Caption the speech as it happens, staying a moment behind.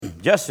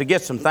just to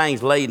get some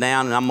things laid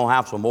down, and I'm going to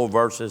have some more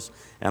verses,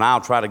 and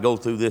I'll try to go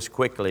through this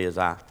quickly as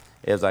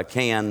I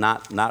can,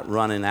 not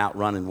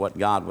running what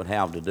God would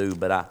have to do.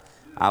 But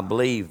I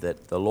believe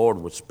that the Lord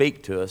would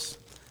speak to us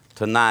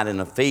tonight in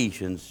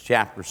Ephesians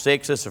chapter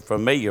 6. It's a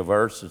familiar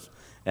verse,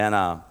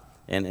 and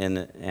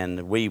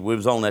we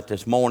was on that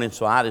this morning,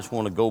 so I just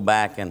want to go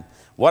back. And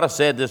what I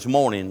said this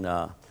morning,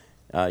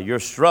 your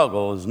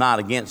struggle is not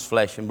against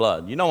flesh and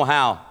blood. You know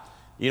how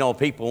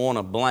people want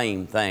to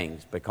blame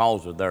things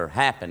because of their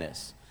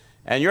happiness,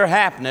 and your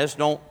happiness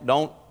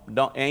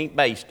ain't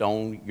based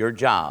on your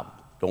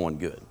job going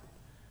good.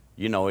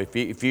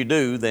 If you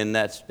do, then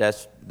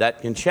that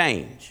can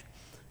change,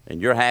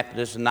 and your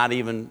happiness is not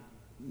even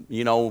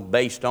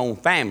based on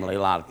family a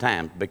lot of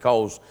times,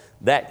 because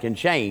that can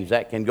change,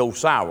 that can go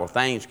sour,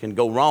 things can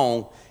go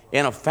wrong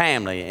in a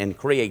family and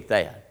create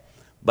that.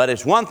 But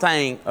it's one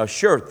thing, a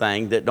sure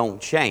thing, that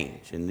don't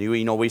change. And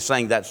we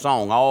sing that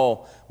song,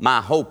 "All my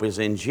hope is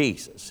in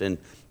Jesus." And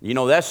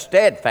that's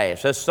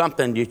steadfast. That's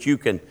something that you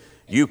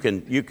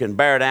can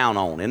bear down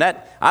on. And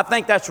I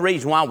think that's the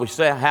reason why we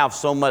have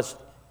so much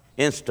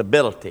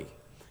instability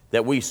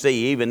that we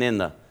see even in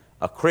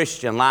a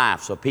Christian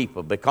lives of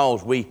people,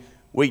 because we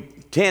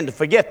tend to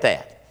forget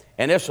that.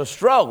 And it's a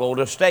struggle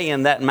to stay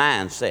in that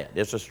mindset.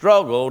 It's a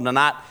struggle to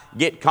not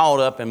get caught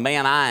up in,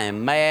 man, I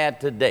am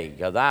mad today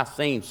because I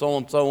seen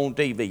so-and-so on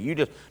TV. You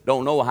just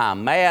don't know how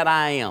mad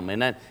I am.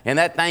 And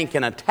that thing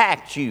can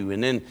attack you.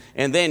 And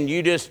then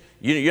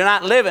you're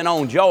not living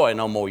on joy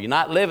no more. You're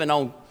not living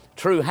on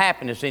true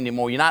happiness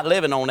anymore. You're not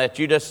living on that.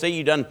 You just see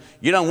you done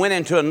went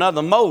into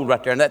another mode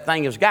right there, and that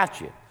thing has got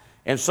you.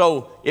 And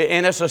so,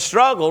 and it's a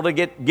struggle to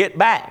get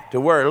back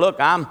to where, look,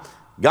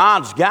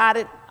 God's got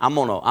it. I'm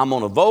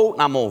gonna vote,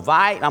 and I'm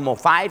gonna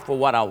fight for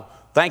what I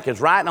think is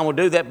right, and I'm gonna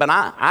do that, but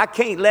I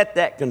can't let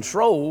that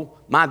control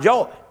my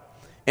joy.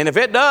 And if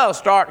it does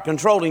start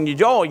controlling your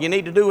joy, you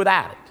need to do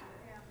without it.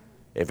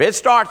 If it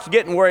starts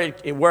getting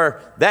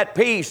where that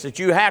peace that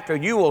you have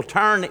you will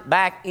turn it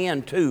back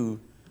into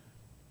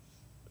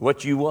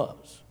what you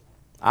was.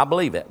 I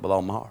believe that with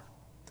all my heart.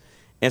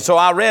 And so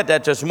I read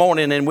that this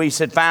morning, and we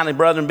said, finally,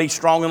 brethren, be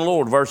strong in the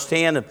Lord. Verse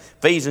 10 of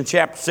Ephesians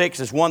chapter 6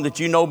 is one that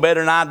you know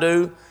better than I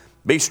do.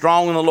 Be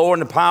strong in the Lord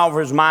and the power of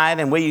His might.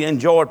 And we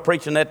enjoyed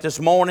preaching that this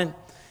morning.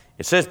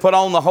 It says, put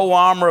on the whole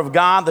armor of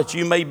God that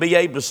you may be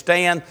able to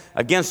stand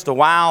against the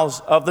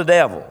wiles of the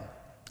devil.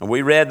 And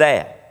we read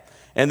that.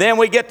 And then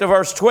we get to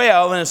verse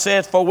 12, and it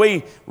says, for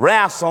we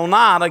wrestle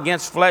not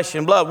against flesh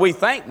and blood. We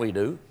think we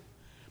do.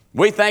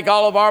 We think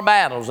all of our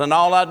battles and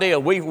all our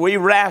deals, we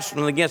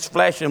wrestle against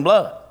flesh and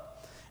blood.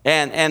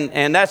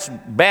 And that's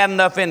bad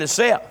enough in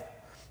itself.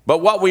 But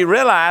what we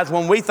realize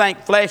when we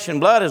think flesh and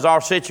blood is our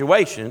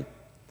situation,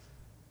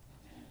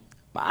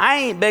 I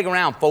ain't big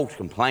around folks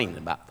complaining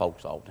about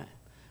folks all the time.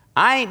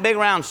 I ain't big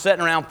around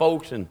sitting around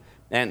folks and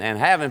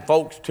having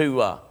folks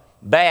to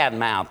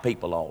bad-mouth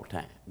people all the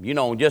time.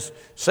 Just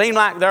seem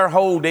like their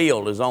whole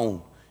deal is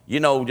on,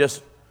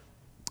 just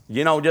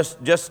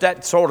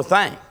that sort of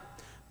thing.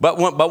 But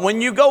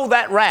when you go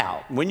that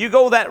route,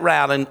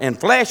 and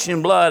flesh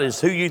and blood is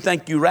who you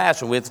think you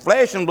wrestle with.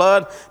 Flesh and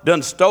blood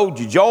done stole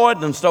your joy,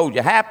 done stole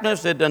your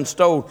happiness, it done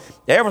stole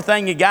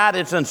everything you got,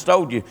 it done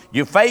stole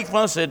your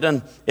faithfulness, it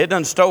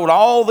done stole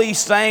all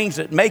these things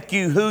that make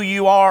you who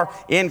you are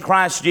in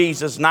Christ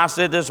Jesus. And I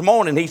said this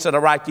morning, He said, I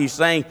write these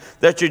things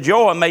that your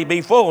joy may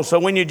be full. So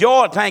when your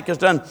joy tank is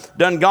done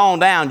gone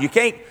down, you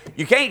can't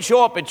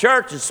show up at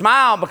church and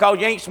smile because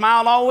you ain't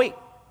smiled all week.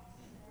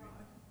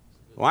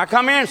 Why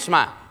come here and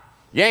smile?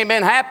 You ain't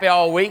been happy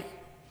all week.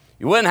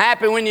 You wasn't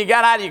happy when you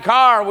got out of your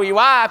car with your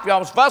wife. Y'all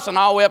was fussing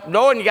all the way up the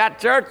door, and you got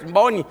to church, and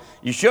boy, and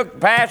you shook the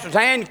pastor's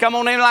hand. You come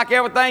on in like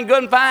everything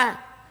good and fine.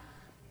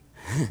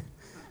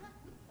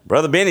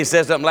 Brother Benny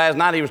said something last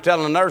night. He was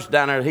telling the nurse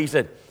down there. He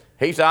said,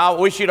 I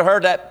wish you'd have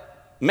heard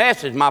that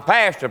message my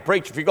pastor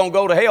preached. If you're going to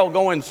go to hell,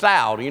 go in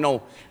style. Ain't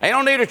no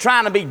need of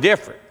trying to be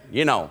different.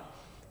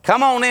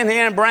 Come on in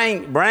here and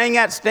bring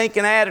that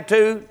stinking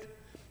attitude.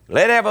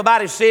 Let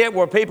everybody see it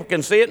where people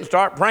can see it and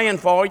start praying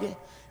for you.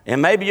 And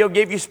maybe you'll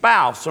give your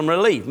spouse some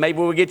relief. Maybe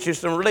we'll get you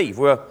some relief.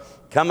 We'll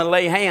come and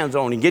lay hands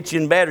on you and get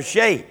you in better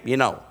shape,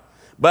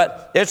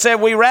 But it said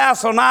we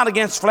wrestle not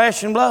against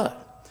flesh and blood,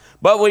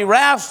 but we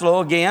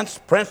wrestle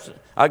against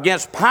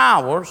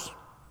powers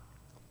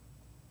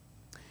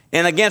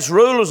and against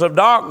rulers of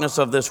darkness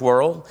of this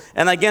world,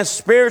 and against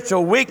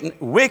spiritual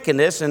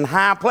wickedness in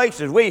high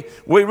places. We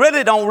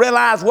really don't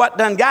realize what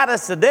done got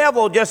us. The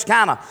devil just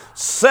kind of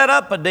set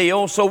up a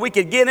deal so we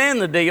could get in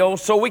the deal,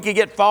 so we could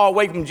get far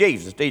away from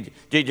Jesus. Did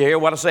you hear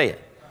what I said?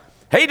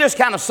 He just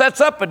kind of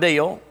sets up a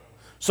deal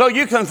so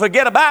you can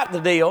forget about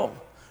the deal,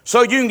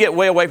 so you can get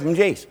way away from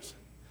Jesus.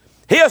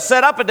 He'll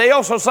set up a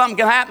deal so something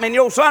can happen in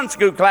your Sunday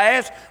school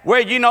class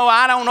where,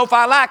 I don't know if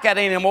I like that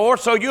anymore.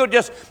 So you'll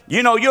just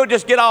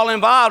get all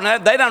involved in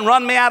that. They done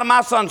run me out of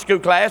my Sunday school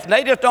class, and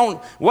they just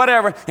don't,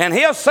 whatever. And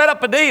he'll set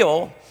up a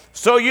deal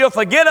so you'll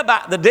forget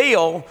about the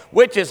deal,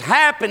 which is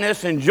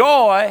happiness and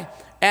joy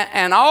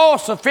and all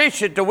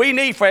sufficient that we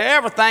need for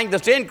everything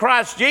that's in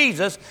Christ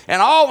Jesus.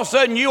 And all of a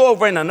sudden you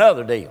over in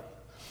another deal.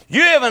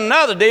 You have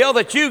another deal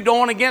that you're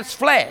going against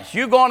flesh.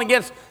 You're going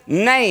against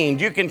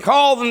names. You can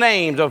call the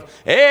names of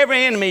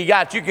every enemy you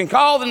got. You can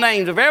call the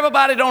names of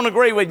everybody don't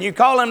agree with you. You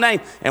call them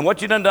names. And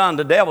what you done,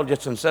 the devil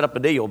just done set up a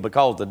deal,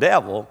 because the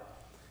devil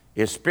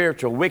is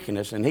spiritual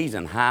wickedness and he's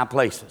in high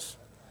places.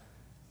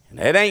 And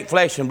it ain't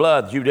flesh and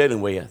blood that you're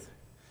dealing with.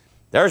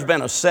 There's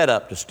been a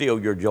setup to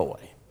steal your joy.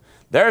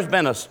 There's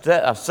been a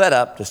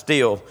setup to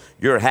steal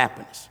your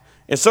happiness.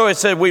 And so it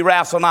said, we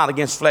wrestle not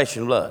against flesh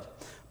and blood,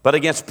 but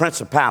against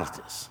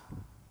principalities.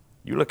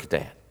 You look at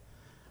that.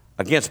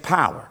 Against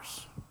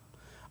powers,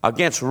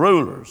 against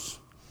rulers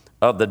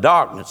of the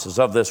darknesses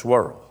of this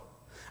world,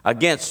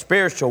 against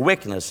spiritual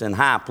wickedness in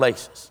high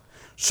places.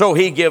 So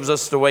he gives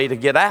us the way to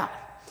get out.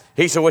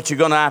 He said, what you're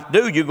going to have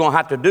to do, you're going to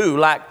have to do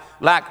like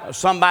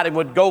somebody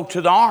would go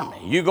to the army.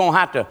 You're going to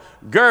have to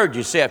gird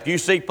yourself. You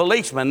see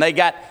policemen, they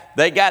got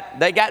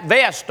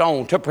vests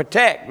on to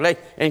protect.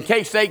 In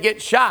case they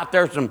get shot,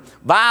 there's some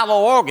vital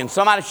organs.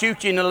 Somebody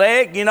shoots you in the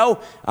leg,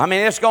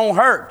 it's going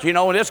to hurt,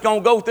 and it's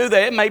going to go through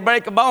there. It may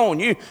break a bone.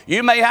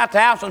 You may have to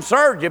have some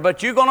surgery,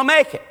 but you're going to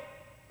make it.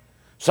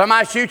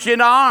 Somebody shoots you in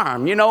the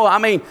arm,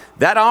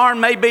 that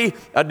arm may be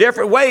a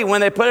different way when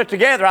they put it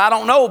together. I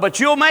don't know, but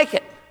you'll make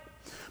it.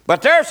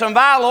 But there's some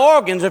vital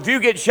organs, if you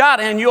get shot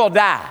in, you'll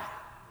die.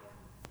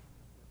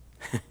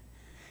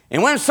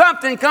 And when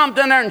something comes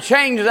in there and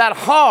changes that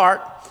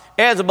heart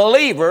as a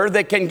believer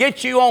that can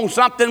get you on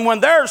something, when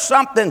there's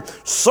something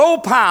so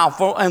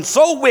powerful and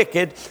so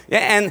wicked,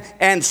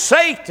 and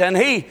Satan,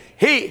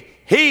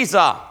 he's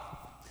an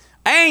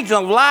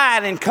angel of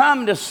light and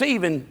come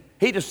deceiving,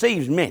 he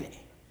deceives many.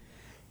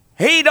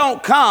 He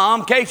don't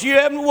come, in case you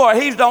haven't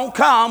worried, he don't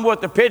come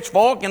with the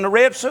pitchfork and the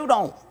red suit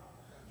on.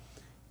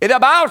 The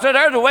Bible said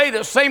there's a way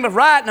that seemeth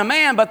right in a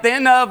man, but the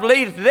end of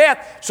leadeth to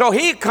death. So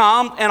he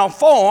comes in a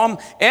form,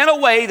 in a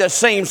way that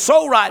seems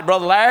so right,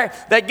 Brother Larry,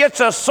 that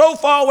gets us so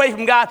far away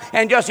from God,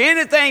 and just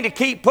anything to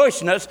keep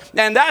pushing us.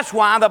 And that's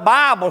why the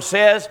Bible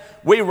says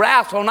we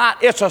wrestle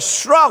not. It's a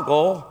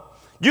struggle.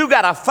 You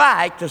got to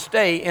fight to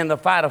stay in the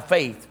fight of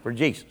faith for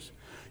Jesus.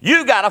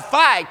 You got to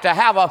fight to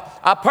have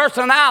a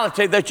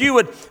personality that you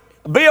would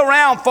be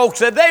around folks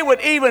that they would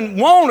even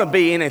want to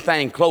be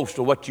anything close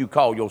to what you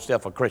call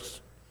yourself a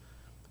Christian.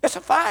 It's a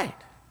fight.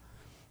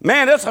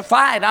 Man, it's a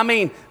fight.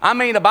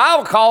 The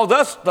Bible calls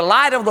us the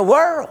light of the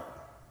world.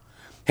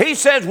 He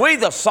says we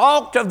the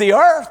salt of the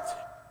earth.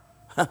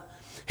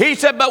 He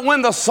said, but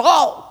when the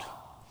salt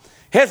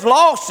has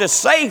lost its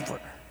savor,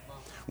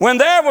 when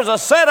there was a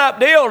set-up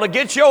deal to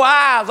get your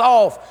eyes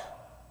off,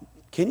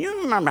 can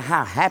you remember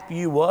how happy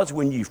you was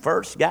when you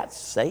first got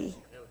saved?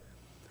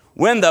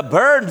 When the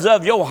burdens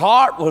of your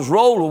heart was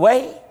rolled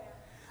away?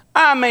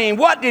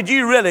 What did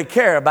you really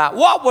care about?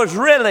 What was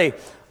really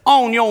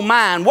on your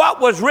mind?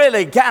 What was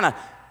really kind of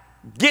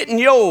getting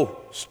your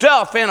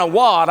stuff in a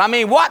wad?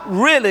 What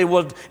really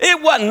was?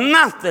 It wasn't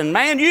nothing,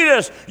 man.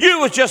 You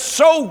was just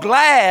so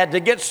glad to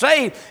get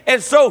saved.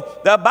 And so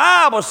the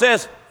Bible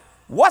says,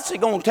 what's it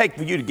going to take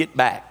for you to get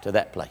back to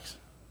that place?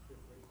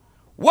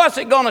 What's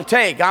it going to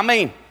take?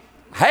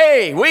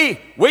 Hey,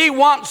 we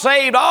once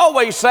saved,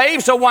 always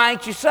saved, so why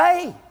ain't you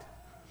saved?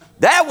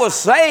 That was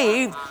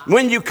saved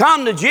when you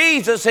come to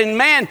Jesus, and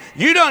man,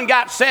 you done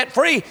got set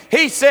free.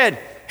 He said,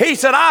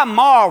 I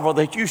marvel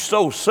that you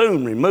so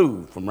soon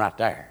removed from right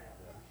there.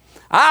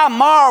 I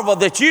marvel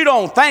that you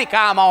don't think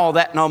I'm all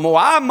that no more.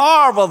 I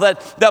marvel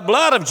that the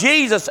blood of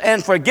Jesus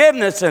and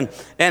forgiveness,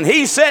 and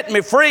he set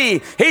me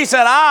free. He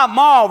said, I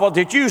marvel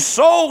that you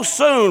so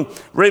soon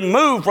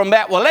removed from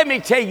that. Well, let me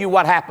tell you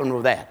what happened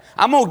with that.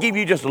 I'm going to give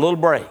you just a little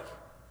break.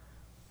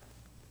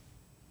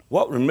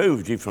 What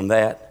removed you from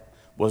that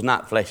was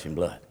not flesh and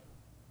blood.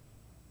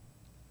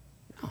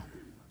 No.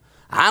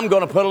 I'm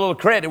going to put a little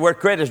credit where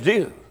credit's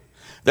due.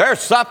 There's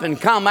something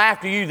come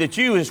after you that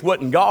you just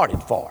wasn't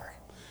guarded for.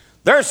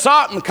 There's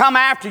something come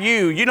after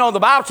you. The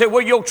Bible said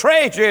where your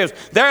treasure is,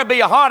 there'll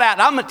be a heart out.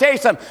 I'm going to tell you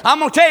something. I'm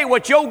going to tell you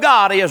what your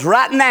God is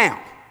right now.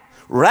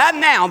 Right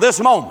now, this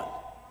moment,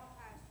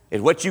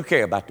 is what you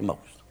care about the most.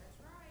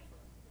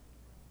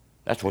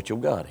 That's what your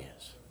God is.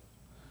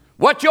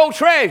 What your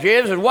treasure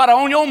is what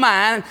on your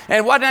mind,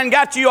 and what done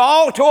got you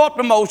all tore up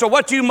the most, or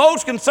what you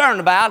most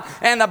concerned about.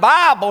 And the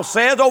Bible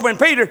says over in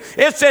Peter,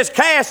 it says,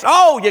 cast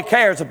all your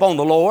cares upon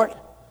the Lord.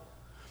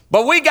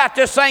 But we got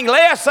this thing,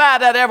 lay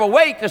aside that every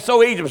weight that's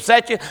so easy to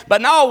beset you.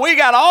 But no, we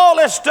got all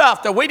this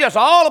stuff that we just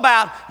all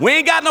about. We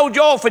ain't got no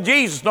joy for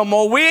Jesus no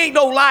more. We ain't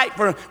no light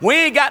for him. We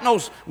ain't got no,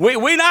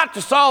 we not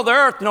to solve the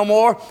earth no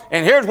more.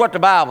 And here's what the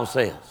Bible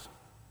says.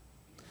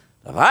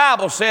 The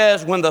Bible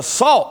says when the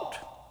salt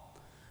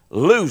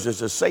loses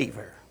its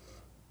savor,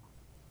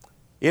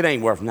 it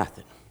ain't worth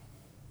nothing.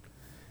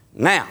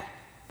 Now,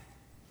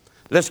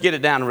 let's get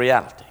it down to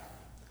reality.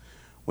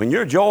 When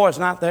your joy is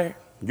not there,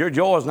 your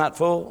joy is not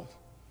full,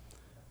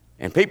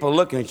 and people are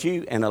looking at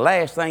you, and the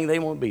last thing they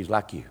want to be is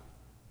like you.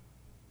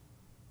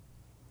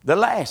 The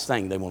last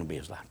thing they want to be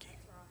is like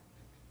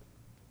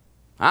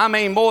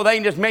you. Boy, they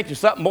can just mention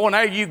something, boy, and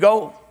there you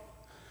go.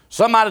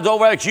 Somebody's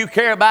over there that you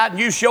care about, and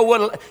you sure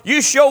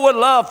would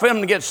love for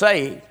them to get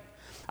saved.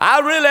 I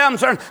really am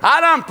concerned.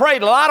 I done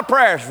prayed a lot of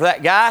prayers for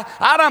that guy.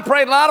 I done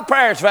prayed a lot of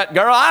prayers for that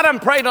girl. I done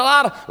prayed a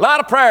lot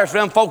of prayers for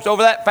them folks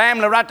over that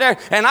family right there.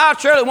 And I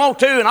surely want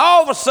to. And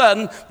all of a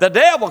sudden, the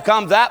devil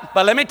comes out.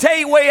 But let me tell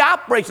you where he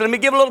operates. Let me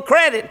give a little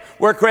credit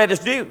where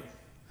credit's due.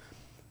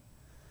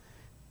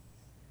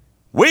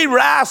 We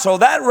wrestle.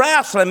 That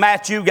wrestling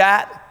match you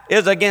got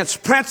is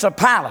against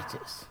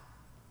principalities.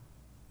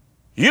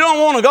 You don't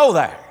want to go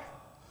there.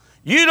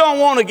 You don't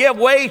want to give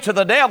way to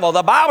the devil.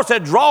 The Bible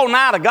said, draw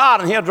nigh to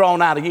God and he'll draw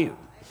nigh to you.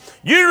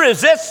 You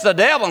resist the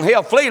devil and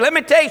he'll flee. Let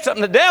me tell you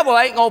something. The devil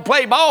ain't going to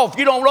play ball if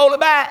you don't roll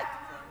it back.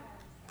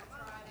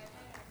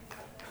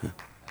 The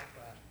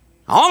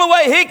only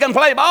way he can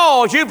play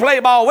ball is you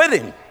play ball with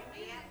him.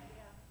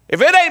 If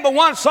it ain't but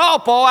one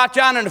softball out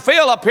there in the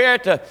field up here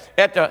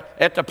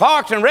at the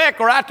Parks and Rec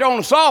or out there on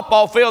the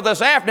softball field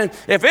this afternoon,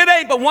 if it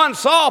ain't but one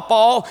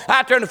softball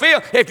out there in the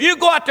field, if you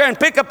go out there and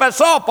pick up that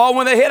softball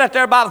when they hit out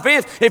there by the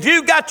fence, if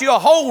you got you a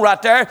hole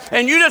right there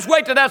and you just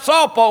wait till that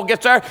softball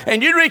gets there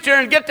and you reach there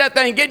and get that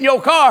thing, get in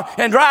your car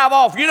and drive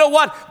off, you know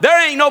what?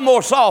 There ain't no more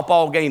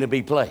softball game to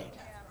be played.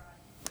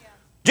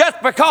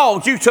 Just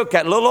because you took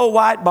that little old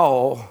white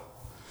ball.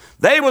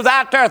 They was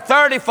out there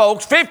 30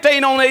 folks,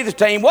 15 on either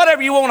team,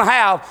 whatever you want to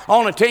have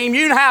on a team.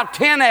 You can have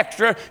 10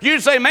 extra. You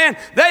say, man,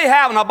 they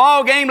having a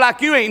ball game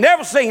like you ain't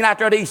never seen out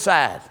there at the east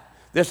side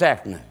this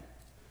afternoon.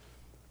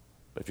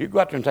 But if you go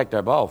out there and take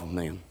their ball from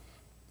them,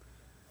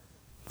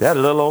 that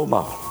little old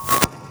ball,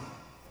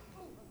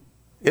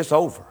 it's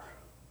over.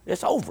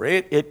 It's over.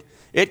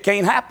 It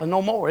can't happen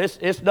no more.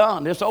 It's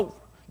done. It's over.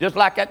 Just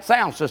like that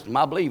sound system,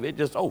 I believe it's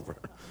just over.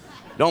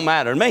 Don't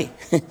matter to me.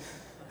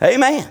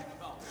 Amen.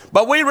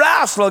 But we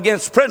wrestle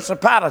against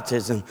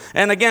principalities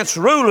and against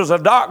rulers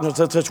of darkness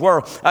of this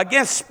world,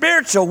 against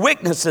spiritual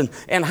weakness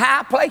in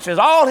high places.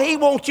 All he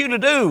wants you to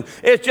do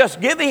is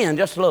just give in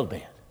just a little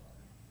bit.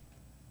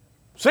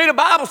 See, the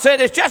Bible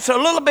said it's just a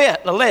little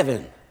bit of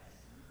living.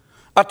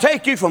 I'll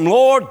take you from,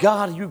 Lord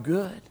God, are you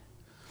good?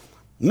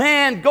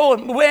 Man,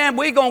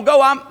 we going to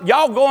go.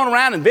 Y'all going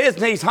around and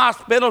visiting these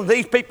hospitals,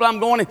 these people I'm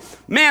going to.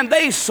 Man,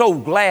 they so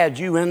glad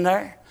you in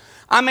there.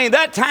 I mean,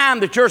 that time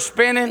that you're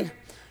spending,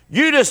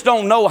 you just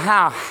don't know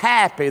how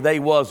happy they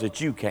was that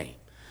you came.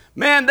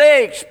 Man,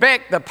 they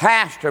expect the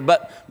pastor,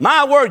 but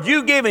my word,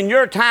 you giving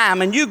your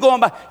time and you going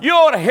by, you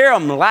ought to hear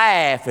them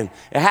laugh and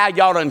how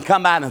y'all done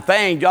come out and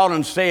things y'all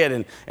done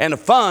said and the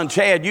fun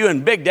Chad you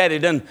and Big Daddy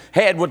done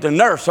had with the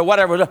nurse or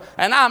whatever.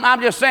 And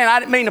I'm just saying, I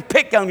didn't mean to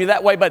pick on you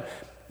that way, but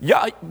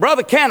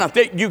Brother Kenneth,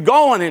 you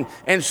going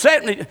and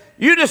setting,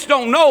 you just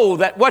don't know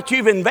that what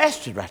you've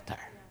invested right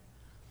there.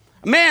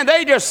 Man,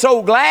 they just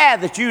so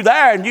glad that you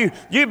there and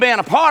you been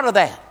a part of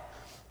that.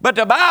 But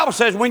the Bible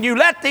says when you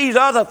let these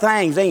other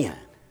things in,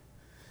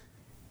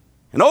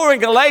 and over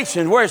in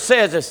Galatians where it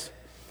says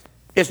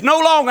it's no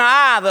longer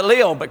I that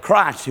live, but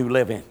Christ who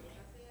live in me.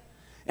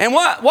 And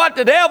what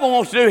the devil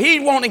wants to do, he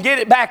wants to get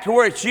it back to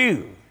where it's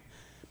you.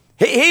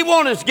 He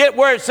wants to get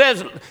where it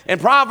says in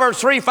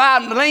Proverbs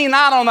 3:5, lean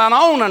not on thine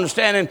own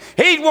understanding.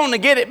 He's wanting to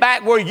get it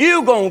back where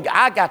you going,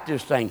 I got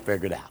this thing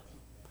figured out.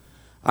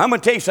 I'm going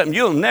to tell you something,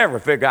 you'll never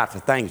figure out the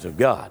things of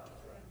God.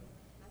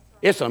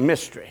 It's a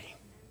mystery.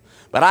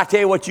 But I tell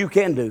you what you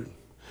can do.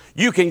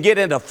 You can get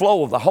in the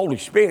flow of the Holy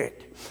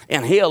Spirit,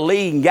 and he'll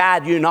lead and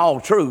guide you in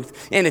all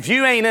truth. And if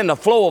you ain't in the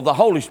flow of the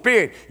Holy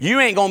Spirit, you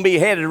ain't going to be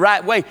headed the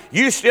right way.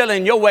 You still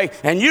in your way,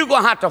 and you're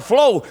going to have to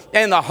flow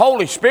in the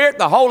Holy Spirit,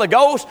 the Holy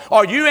Ghost,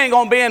 or you ain't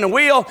going to be in the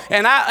wheel,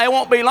 and it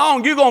won't be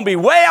long. You're going to be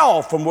way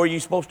off from where you're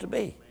supposed to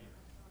be.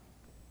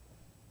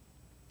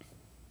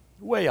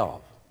 Way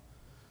off.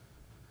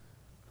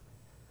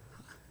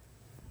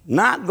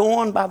 Not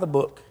going by the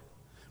book.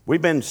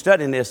 We've been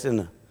studying this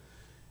in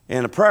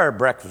a prayer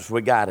breakfast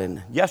we got.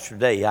 And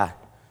yesterday I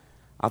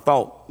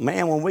thought,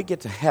 man, when we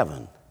get to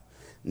heaven,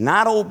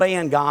 not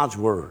obeying God's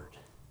word,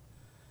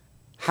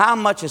 how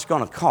much it's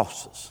going to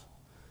cost us.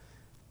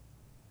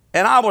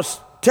 And I was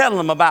telling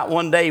them about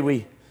one day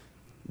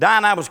Di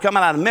and I was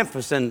coming out of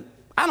Memphis, and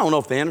I don't know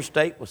if the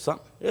interstate was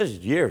something. It was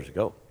years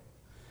ago.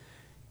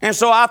 And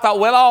so I thought,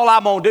 well, all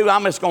I'm going to do,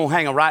 I'm just going to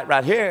hang a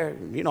right here.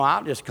 You know,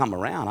 I'll just come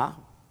around.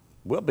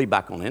 We'll be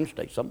back on the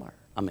interstate somewhere.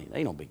 I mean,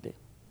 ain't no big deal.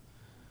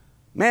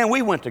 Man,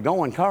 we went to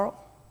going, Carl,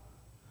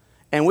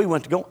 and we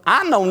went to go.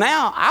 I know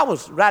now I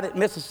was right at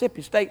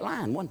Mississippi state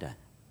line one day.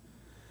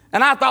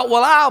 And I thought,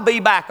 well, I'll be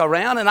back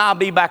around, and I'll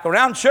be back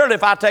around. Surely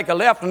if I take a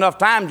left enough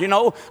times, you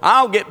know,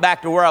 I'll get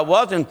back to where I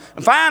was. And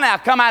finally I'll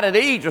come out at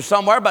Eads or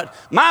somewhere. But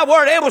my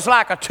word, it was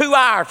like a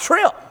 2-hour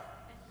trip.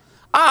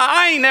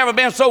 I ain't never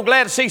been so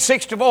glad to see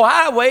 64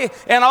 Highway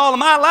in all of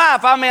my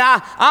life. I mean,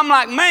 I'm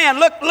like, man,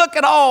 look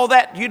at all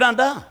that you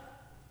done.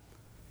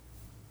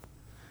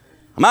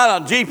 I'm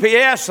out on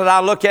GPS that I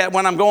look at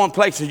when I'm going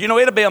places. You know,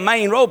 it'll be a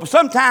main road, but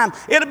sometimes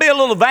it'll be a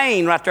little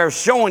vein right there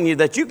showing you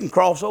that you can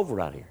cross over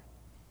right here.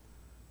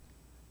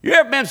 You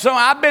ever been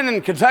I've been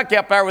in Kentucky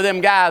up there with them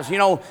guys, you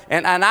know,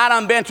 and I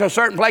done been to a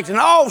certain place, and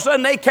all of a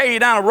sudden they carry you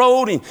down a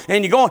road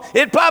and you're going,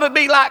 it'd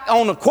probably be like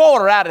on the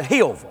quarter out at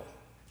Hillville.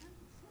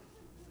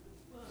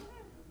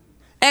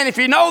 And if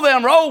you know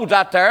them roads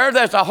out there,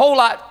 there's a whole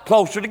lot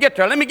closer to get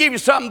there. Let me give you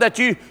something that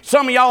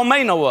some of y'all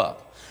may know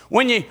of.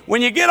 When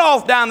you get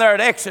off down there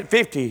at exit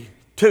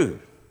 52,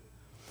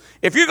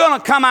 if you're going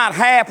to come out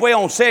halfway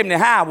on 70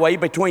 Highway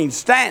between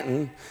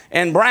Stanton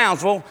and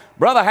Brownsville,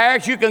 Brother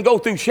Harris, you can go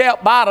through Shell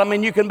Bottom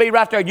and you can be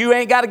right there. You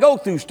ain't got to go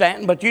through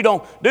Stanton, but you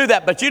don't do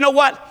that. But you know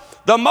what?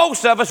 The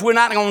most of us, we're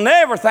not going to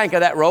never think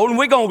of that road, and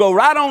we're going to go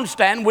right on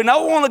Stanton. We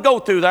don't want to go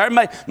through there.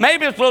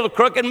 Maybe it's a little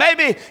crooked.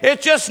 Maybe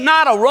it's just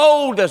not a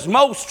road that's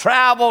most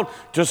traveled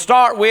to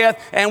start with,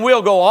 and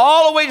we'll go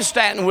all the way to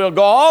Stanton. We'll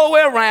go all the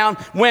way around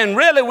when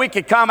really we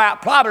could come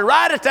out probably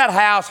right at that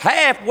house,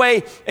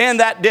 halfway in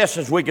that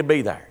distance we could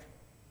be there.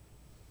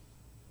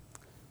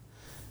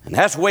 And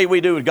that's the way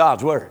we do with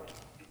God's Word.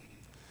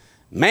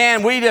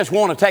 Man, we just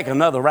want to take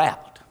another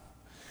route.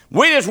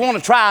 We just want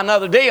to try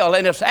another deal,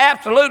 and it's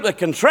absolutely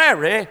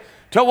contrary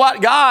to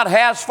what God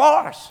has for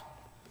us.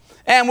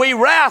 And we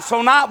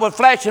wrestle not with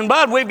flesh and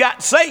blood. We've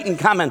got Satan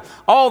coming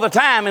all the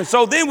time, and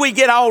so then we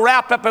get all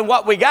wrapped up in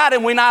what we got,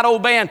 and we're not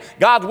obeying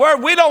God's Word.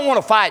 We don't want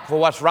to fight for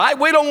what's right.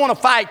 We don't want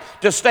to fight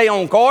to stay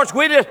on course.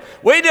 We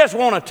just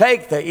want to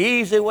take the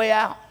easy way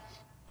out.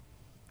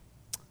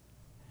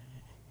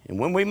 And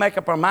when we make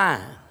up our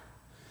mind,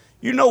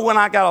 you know, when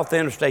I got off the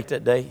interstate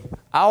that day,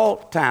 all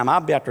the time,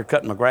 I'd be out there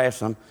cutting my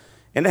grass, and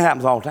it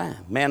happens all the time.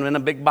 Man, in a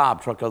big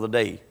Bob truck the other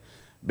day,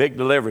 big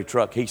delivery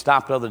truck, he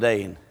stopped the other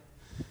day, and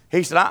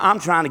he said, I'm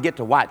trying to get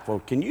to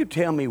Whitefield. Can you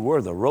tell me where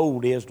the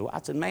road is?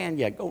 I said, man,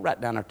 yeah, go right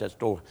down there at that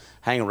store,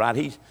 hang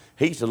right.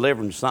 He's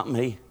delivering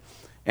something.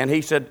 And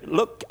he said,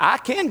 look, I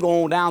can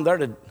go on down there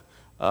to,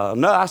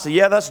 no, I said,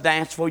 yeah, that's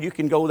Danceville. You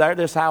can go there.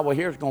 This highway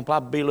here is going to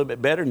probably be a little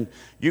bit better, and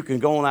you can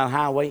go on that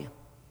highway.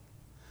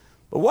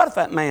 But what if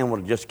that man would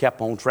have just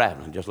kept on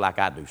traveling just like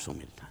I do so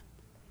many times?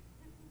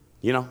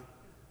 You know?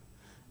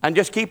 And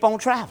just keep on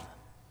traveling.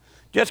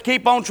 Just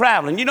keep on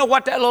traveling. You know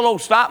what that little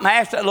old stop and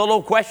ask that little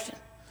old question?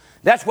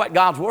 That's what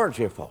God's Word's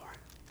here for.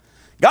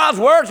 God's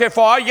Word's here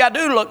for. All you got to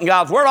do is look in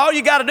God's Word. All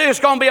you got to do is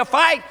going to be a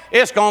fight.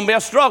 It's going to be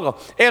a struggle.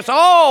 It's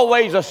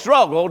always a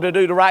struggle to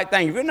do the right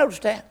thing. Have you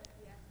noticed that?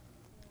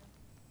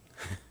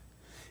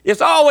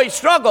 It's always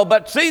struggle,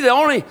 but see, the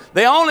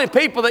only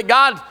people that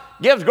God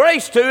gives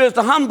grace to is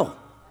the humble.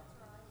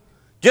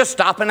 Just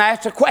stop and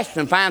ask a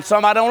question. Find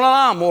somebody on a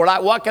lawnmower.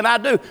 Like, what can I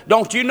do?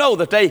 Don't you know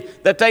that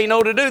they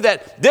know to do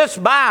that? This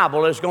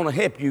Bible is going to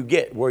help you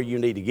get where you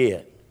need to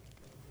get.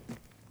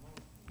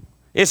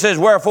 It says,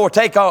 wherefore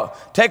take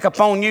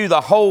upon you the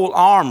whole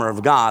armor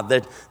of God,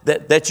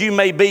 that you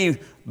may be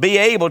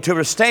able to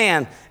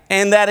withstand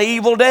in that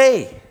evil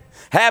day.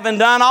 Having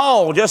done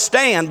all, just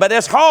stand. But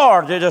it's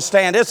hard to just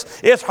stand.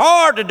 It's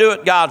hard to do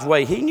it God's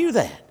way. He knew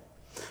that.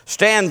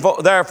 Stand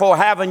therefore,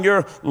 having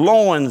your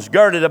loins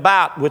girded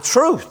about with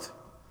truth.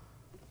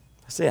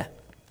 That's it,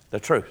 the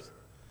truth.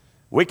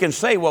 We can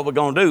say what we're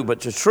going to do,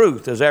 but the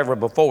truth is ever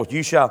before us.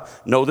 You shall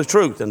know the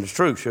truth, and the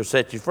truth shall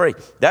set you free.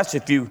 That's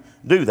if you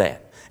do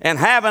that. And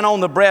having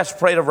on the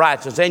breastplate of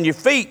righteousness, and your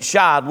feet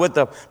shod with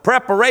the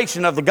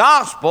preparation of the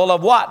gospel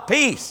of what?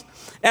 Peace.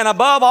 And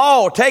above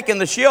all, taking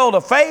the shield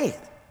of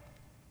faith,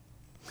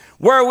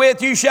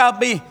 wherewith you shall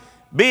be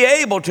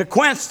able to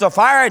quench the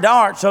fiery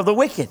darts of the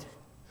wicked.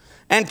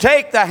 And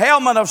take the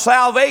helmet of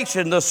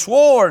salvation, the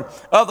sword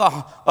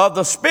of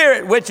the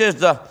Spirit, which is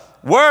the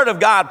Word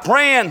of God,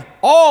 praying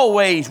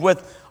always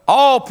with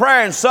all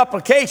prayer and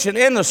supplication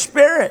in the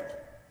Spirit,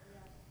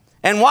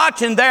 and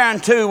watching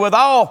thereunto with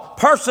all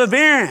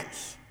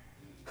perseverance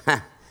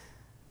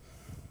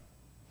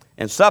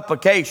and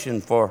supplication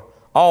for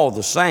all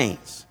the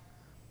saints.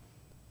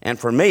 And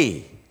for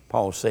me,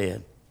 Paul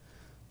said,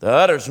 the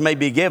utterance may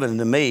be given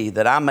to me,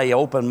 that I may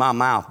open my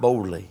mouth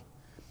boldly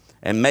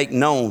and make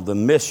known the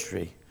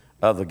mystery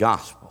of the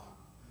gospel.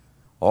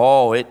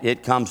 Oh,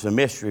 it comes to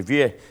mystery.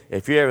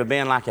 If you ever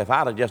been like, if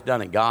I'd have just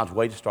done it God's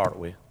way to start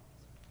with.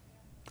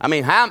 I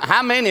mean,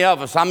 how many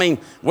of us,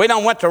 we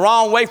done went the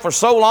wrong way for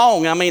so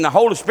long. The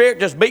Holy Spirit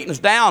just beating us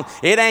down.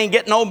 It ain't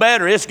getting no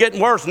better. It's getting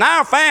worse. Now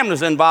our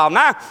family's involved.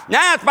 Now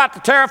it's about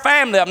to tear a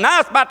family up. Now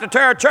it's about to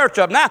tear a church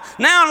up. Now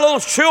little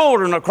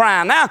children are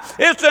crying. Now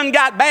it's done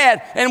got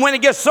bad. And when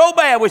it gets so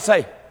bad, we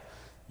say,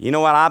 you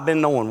know what? I've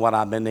been knowing what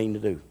I've been needing to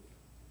do.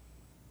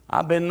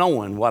 I've been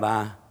knowing what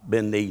I've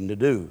been needing to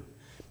do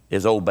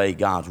is obey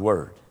God's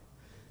Word.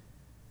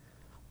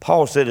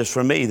 Paul said, it's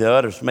for me, the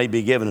utterance may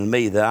be given to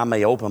me, that I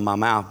may open my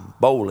mouth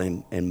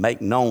boldly and make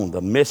known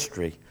the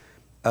mystery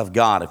of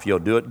God, if you'll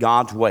do it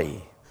God's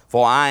way.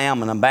 For I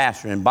am an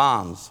ambassador in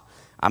bonds.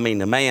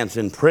 The man's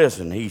in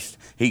prison.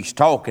 He's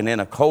talking in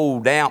a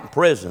cold, damp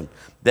prison,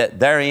 that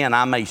therein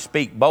I may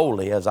speak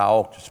boldly as I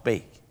ought to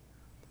speak.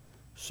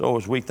 So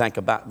as we think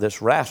about this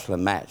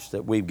wrestling match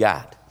that we've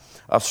got,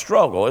 a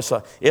struggle.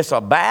 It's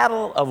a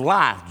battle of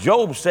life.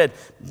 Job said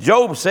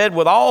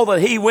with all that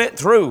he went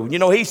through,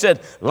 he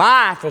said,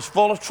 life is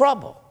full of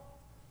trouble.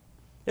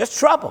 It's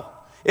trouble.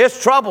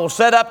 It's trouble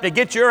set up to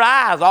get your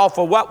eyes off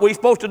of what we're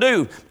supposed to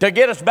do, to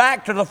get us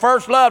back to the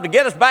first love, to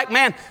get us back,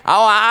 man.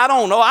 Oh, I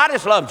don't know. I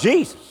just love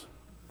Jesus.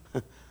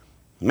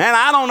 Man,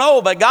 I don't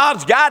know, but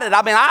God's got it.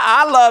 I mean,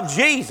 I love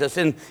Jesus,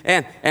 and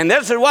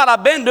this is what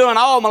I've been doing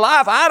all my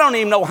life. I don't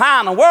even know how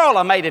in the world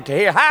I made it to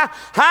here.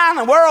 How in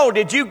the world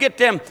did you get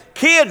them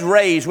kids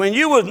raised when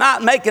you was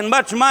not making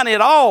much money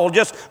at all,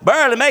 just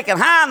barely making?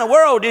 How in the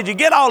world did you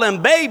get all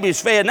them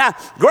babies fed? Now,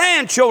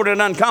 grandchildren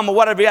done come or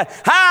whatever you had.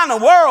 How in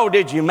the world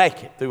did you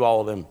make it through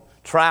all them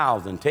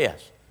trials and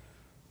tests?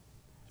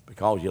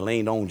 Because you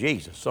leaned on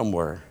Jesus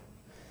somewhere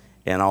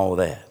in all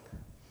that.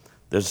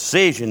 The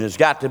decision has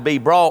got to be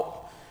brought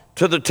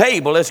to the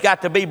table. It's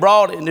got to be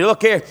brought. And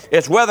look here,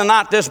 it's whether or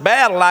not this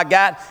battle I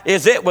got,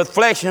 is it with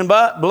flesh and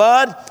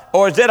blood,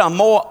 or is it a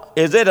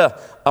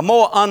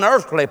more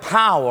unearthly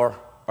power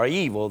or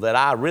evil that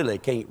I really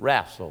can't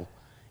wrestle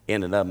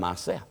in and of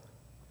myself?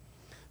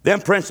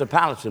 Them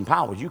principalities and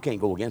powers, you can't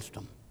go against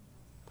them.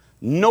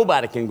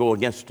 Nobody can go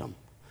against them.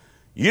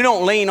 You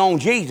don't lean on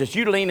Jesus,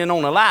 you're leaning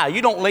on a lie.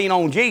 You don't lean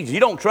on Jesus, you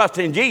don't trust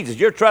in Jesus.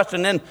 You're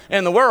trusting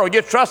in the world.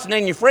 You're trusting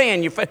in your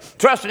friend, you're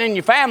trusting in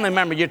your family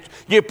member.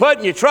 You're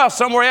putting your trust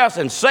somewhere else,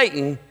 and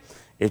Satan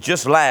is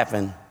just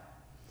laughing.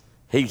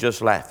 He's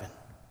just laughing.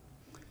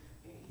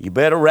 You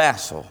better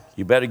wrestle.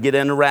 You better get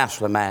in a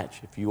wrestling match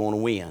if you want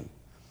to win,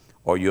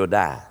 or you'll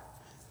die.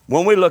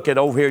 When we look at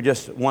over here,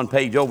 just one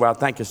page over, I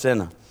think it's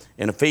in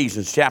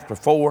Ephesians chapter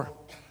 4.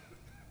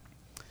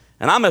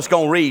 And I'm just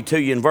going to read to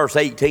you in verse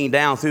 18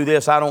 down through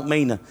this. I don't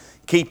mean to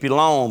keep you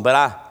long,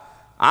 but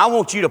I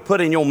want you to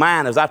put in your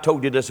mind, as I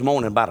told you this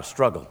morning, about a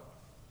struggle.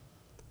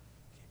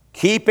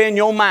 Keep in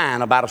your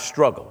mind about a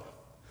struggle.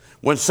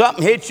 When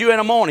something hits you in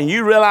the morning,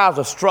 you realize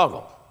a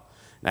struggle.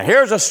 Now,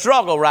 here's a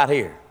struggle right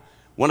here.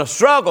 When a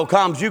struggle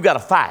comes, you got to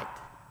fight.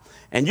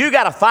 And you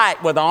got to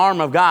fight with the arm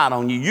of God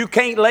on you. You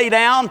can't lay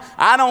down.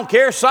 I don't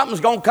care. Something's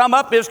going to come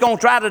up. It's going to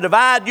try to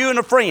divide you and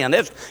a friend.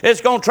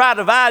 It's going to try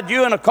to divide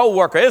you and a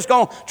coworker. It's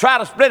going to try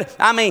to split it.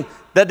 I mean,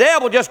 the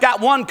devil just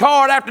got one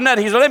card after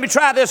another. He said, let me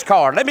try this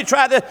card. Let me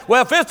try this.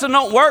 Well, if this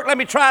don't work, let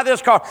me try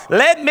this card.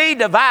 Let me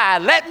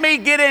divide. Let me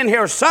get in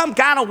here some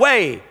kind of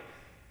way.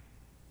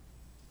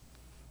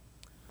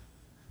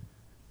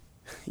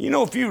 You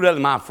know, if you're really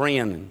my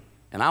friend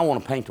and I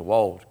want to paint the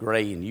walls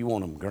gray and you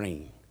want them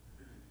green,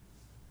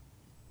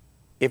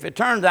 if it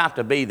turns out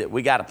to be that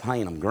we got to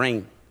paint them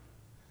green,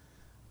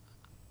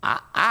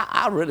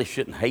 I really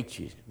shouldn't hate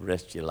you the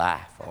rest of your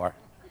life for it.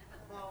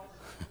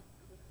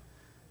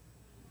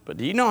 But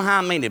do you know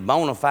how many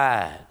bona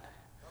fide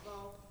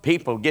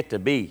people get to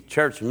be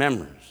church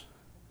members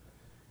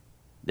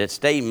that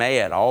stay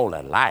mad all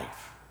their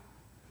life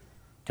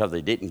because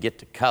they didn't get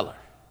the color?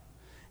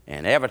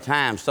 And every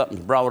time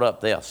something's brought up,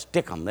 they'll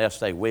stick them. They'll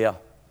say,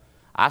 well,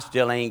 I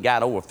still ain't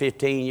got over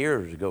 15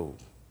 years ago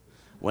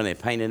when they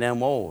painted them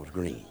walls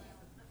green.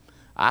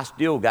 I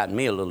still got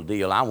me a little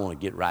deal I want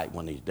to get right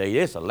one of these days.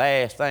 It's the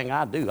last thing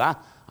I do.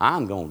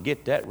 I'm going to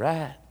get that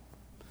right.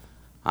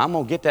 I'm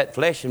going to get that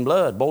flesh and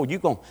blood. Boy,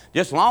 just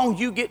as long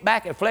as you get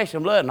back at flesh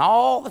and blood, and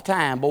all the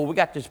time, boy, we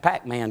got this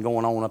Pac-Man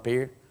going on up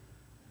here.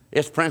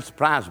 It's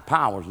principalities and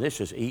powers, and it's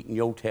just eating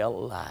your tail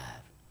alive.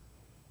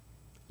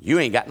 You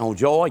ain't got no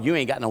joy. You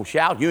ain't got no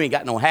shout. You ain't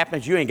got no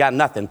happiness. You ain't got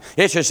nothing.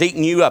 It's just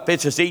eating you up.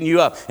 It's just eating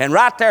you up. And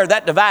right there,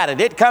 that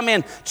divided. It come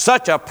in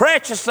such a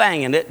precious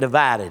thing, and it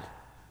divided.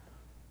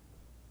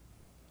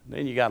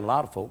 Then you got a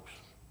lot of folks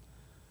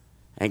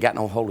ain't got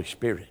no Holy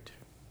Spirit.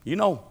 You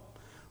know,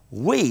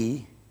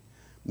 when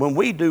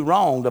we do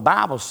wrong, the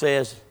Bible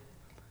says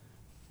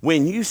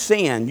when you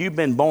sin, you've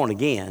been born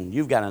again,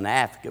 you've got an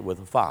advocate with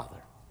the Father.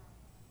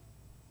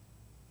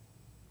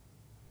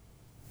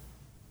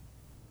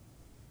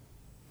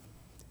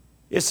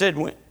 It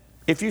said,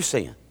 if you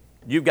sin,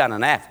 you've got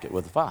an advocate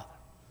with the Father.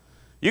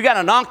 You got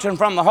an unction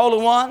from the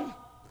Holy One,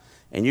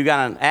 and you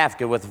got an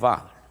advocate with the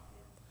Father.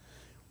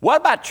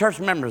 What about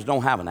church members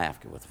don't have an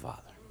advocate with the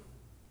Father?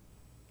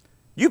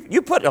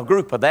 You put a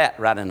group of that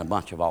right in a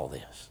bunch of all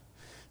this.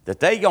 That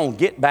they going to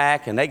get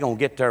back and they going to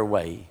get their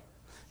way.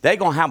 They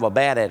going to have a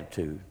bad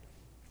attitude.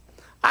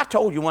 I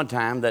told you one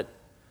time that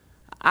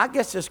I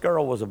guess this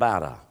girl was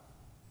about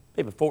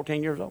maybe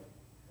 14 years old.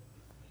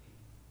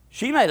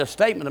 She made a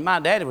statement that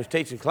my daddy was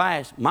teaching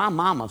class. My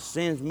mama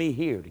sends me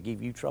here to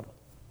give you trouble.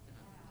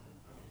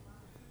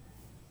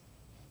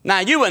 Now,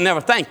 you would never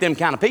think them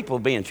kind of people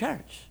would be in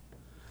church.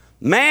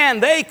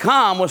 Man, they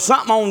come with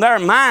something on their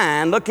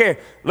mind. Look here,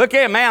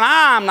 man,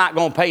 I'm not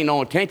going to pay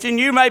no attention.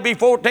 You may be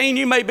 14,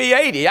 you may be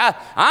 80.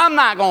 I'm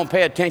not going to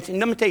pay attention.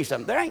 Let me tell you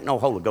something. There ain't no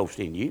Holy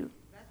Ghost in you.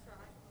 That's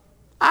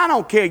right. I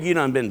don't care you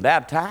done been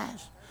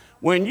baptized.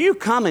 When you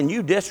come and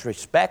you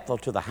disrespectful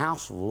to the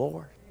house of the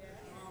Lord,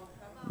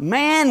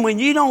 man, when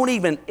you don't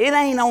even, it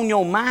ain't on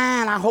your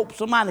mind. I hope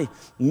somebody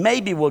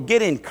maybe will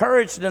get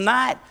encouraged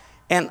tonight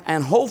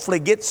and hopefully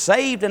get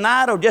saved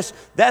tonight, or just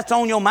that's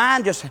on your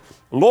mind. Just,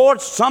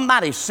 Lord,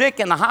 somebody's sick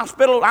in the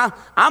hospital.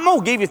 I'm going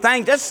to give you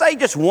things. Just say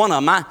just one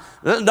of them.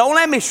 Don't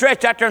let me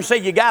stretch out there and say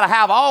you got to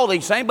have all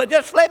these things, but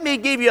just let me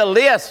give you a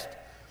list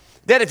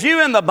that if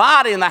you're in the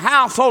body, in the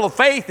household of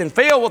faith and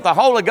filled with the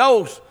Holy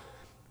Ghost,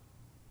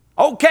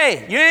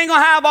 okay, you ain't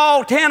going to have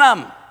all 10 of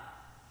them.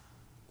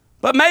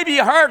 But maybe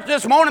you heard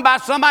this morning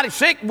about somebody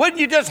sick. Wouldn't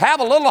you just have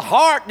a little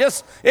heart?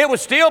 It would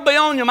still be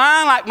on your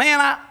mind like,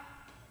 man,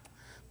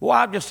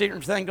 I'm just sitting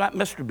here thinking about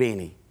Mr.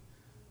 Benny.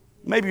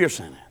 Maybe you're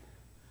saying that.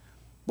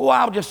 Boy,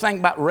 I was just thinking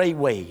about Ray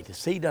Wade.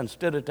 He done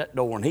stood at that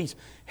door, and he's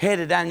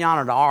headed down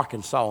yonder to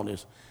Arkansas.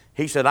 And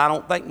he said, I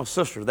don't think my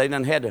sister, they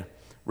done had to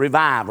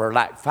revive her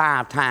like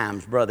 5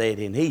 times, Brother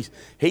Eddie. And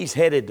he's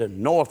headed to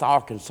North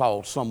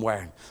Arkansas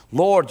somewhere.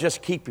 Lord,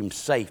 just keep him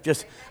safe. You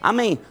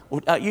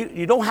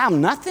don't have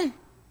nothing?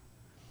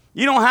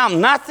 You don't have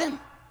nothing?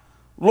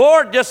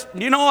 Lord,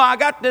 I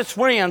got this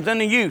friends in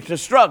the youth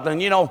that's struggling,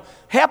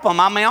 help them.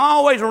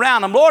 Always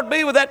around them. Lord,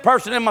 be with that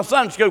person in my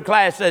Sunday school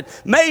class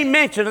that made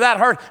mention of that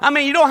hurt.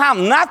 You don't have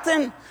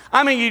nothing?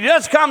 You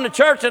just come to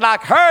church and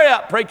like, hurry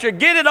up, preacher,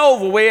 get it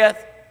over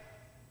with.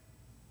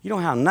 You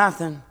don't have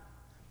nothing.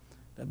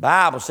 The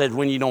Bible says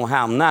when you don't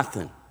have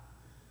nothing,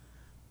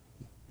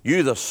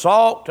 you're the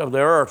salt of the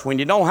earth. When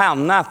you don't have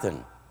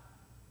nothing,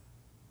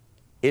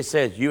 it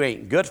says you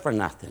ain't good for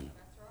nothing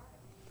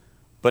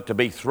but to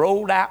be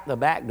thrown out the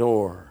back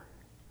door.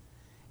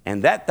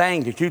 And that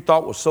thing that you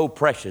thought was so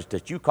precious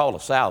that you call a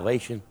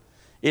salvation,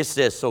 it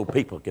says so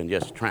people can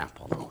just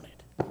trample on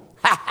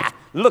it.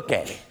 Look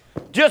at it.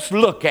 Just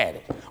look at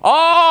it.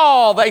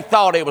 Oh, they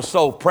thought it was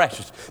so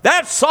precious.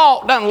 That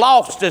salt done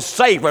lost its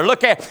savor.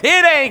 Look at it.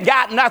 It ain't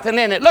got nothing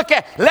in it. Look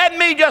at it. Let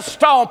me just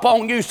stomp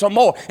on you some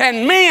more.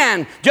 And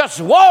men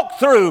just walk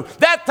through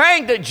that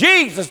thing that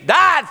Jesus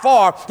died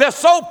for that's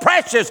so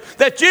precious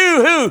that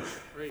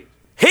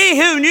He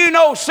who knew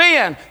no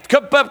sin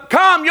could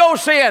become your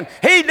sin.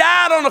 He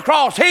died on the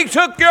cross. He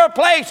took your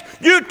place.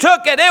 You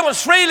took it. It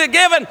was freely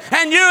given,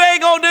 and you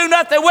ain't going to do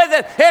nothing with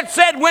it. It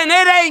said when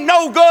it ain't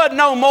no good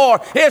no more,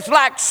 it's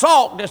like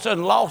salt that's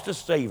lost its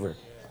savor.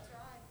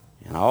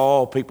 And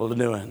all people are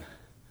doing.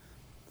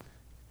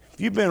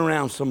 If you've been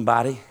around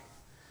somebody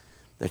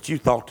that you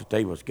thought that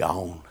they was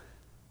gone,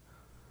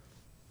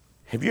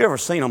 have you ever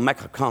seen them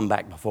make a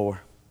comeback before?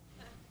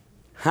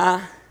 Huh?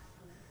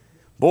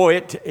 Boy,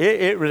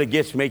 it really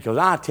gets me, because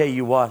I tell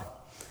you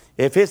what,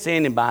 if it's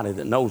anybody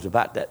that knows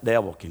about that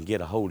devil can get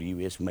a hold of you,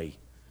 it's me.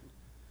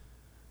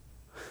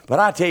 But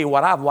I tell you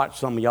what, I've watched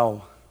some of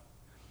y'all,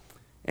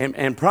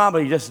 and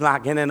probably just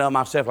like in and of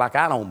myself, like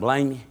I don't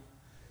blame you.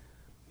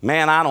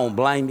 Man, I don't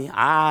blame you.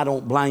 I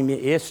don't blame you.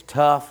 It's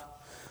tough.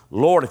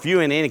 Lord, if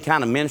you're in any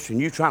kind of ministry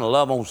and you're trying to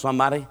love on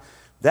somebody,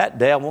 that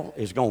devil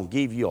is going to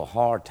give you a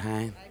hard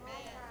time.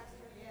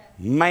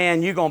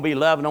 Man, you're going to be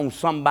loving on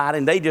somebody,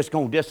 and they just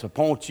going to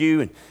disappoint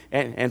you.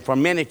 And for a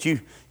minute, you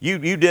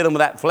dealing with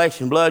that flesh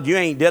and blood. You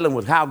ain't dealing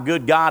with how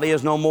good God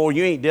is no more.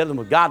 You ain't dealing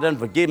with God doesn't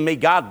forgive me.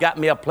 God got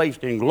me a place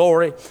in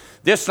glory.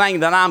 This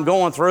thing that I'm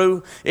going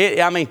through, it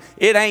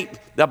ain't,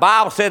 the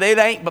Bible said it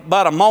ain't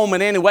but a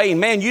moment anyway.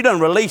 And man, you done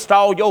released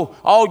all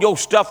your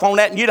stuff on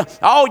that, and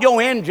all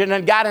your engine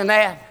and got in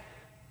that.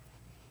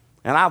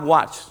 And I've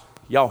watched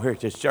y'all here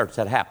at this church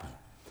that happen.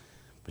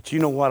 But you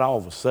know what, all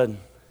of a sudden,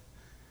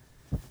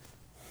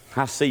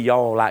 I see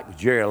y'all like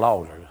Jerry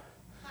Lawler.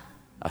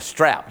 A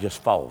strap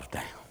just falls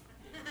down.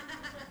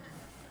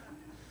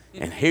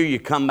 And here you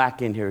come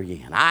back in here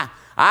again.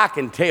 I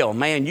can tell,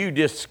 man, you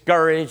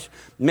discouraged.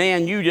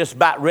 Man, you just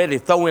about ready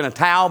to throw in a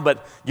towel,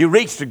 but you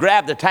reach to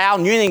grab the towel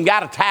and you ain't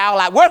got a towel.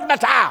 Like, where's my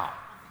towel?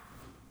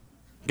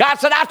 God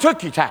said, I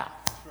took your towel.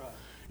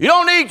 You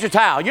don't need your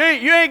towel. You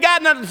ain't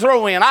got nothing to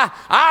throw in.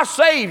 I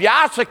saved you.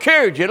 I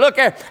secured you. Look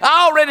here.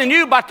 I already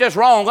knew about this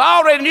wrong. I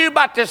already knew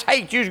about this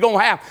hate you was going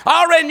to have.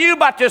 I already knew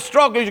about this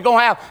struggle you're going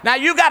to have. Now,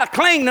 you got to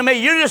cling to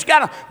me. You just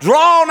got to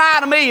draw nigh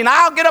to me, and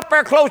I'll get up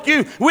there close to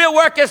you. We'll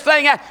work this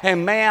thing out.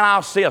 And, man,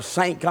 I'll see a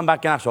saint come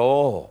back, and I say,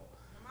 oh.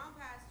 Come on,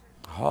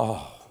 Pastor.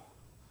 Oh.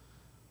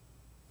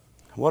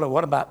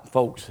 What about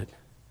folks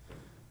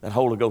that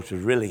Holy Ghost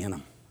is really in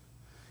them?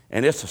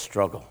 And it's a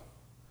struggle.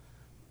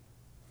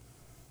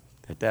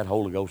 That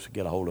Holy Ghost would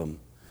get a hold of them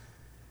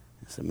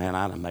and say, man,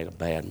 I done made a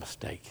bad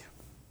mistake.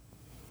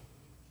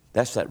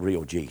 That's that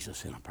real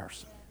Jesus in a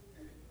person.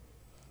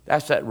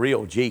 That's that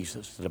real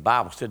Jesus. The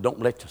Bible said, don't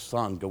let the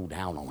sun go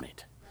down on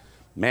it.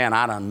 Man,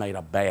 I done made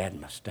a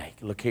bad mistake.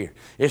 Look here.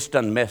 It's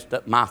done messed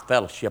up my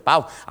fellowship.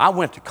 I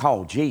went to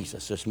call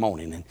Jesus this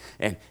morning,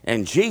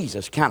 and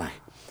Jesus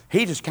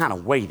he just kind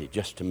of waited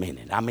just a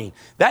minute.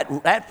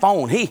 That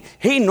phone,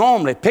 he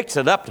normally picks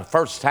it up the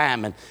first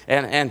time,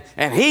 and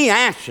he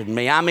answered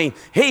me.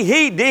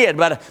 He did,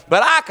 but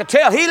I could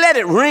tell he let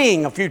it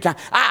ring a few times.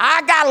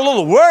 I got a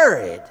little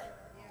worried.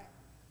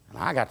 And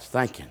I got to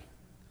thinking,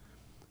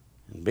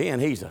 and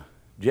being he's a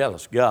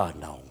jealous God,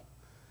 no,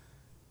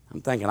 I'm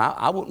thinking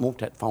I wouldn't want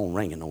that phone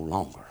ringing no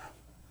longer.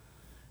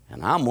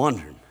 And I'm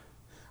wondering,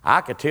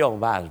 I could tell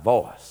by his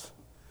voice,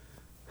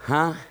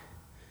 huh?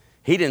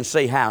 He didn't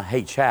say,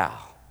 hey, child.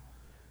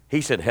 He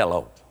said,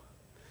 hello.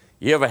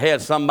 You ever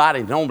had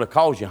somebody normally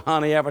calls you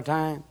honey every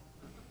time?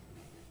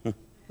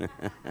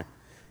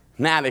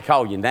 Now they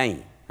call you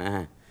name.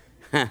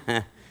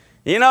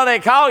 You know, they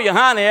call you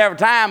honey every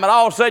time, but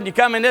all of a sudden you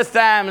come in this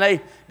time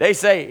and they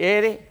say,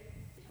 Eddie.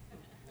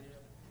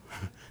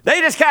 They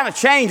just kind of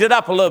change it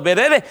up a little bit.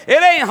 It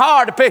ain't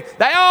hard to pick.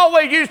 They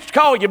always used to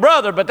call you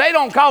brother, but they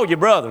don't call you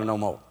brother no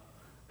more.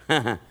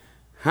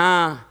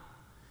 Huh?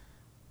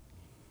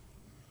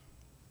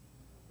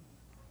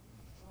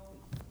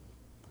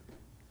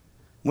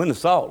 When the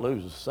salt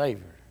loses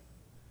savor,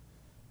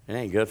 it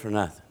ain't good for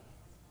nothing.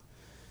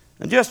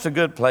 And just a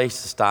good place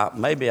to stop.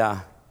 Maybe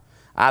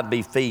I'd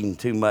be feeding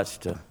too much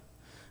to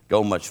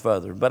go much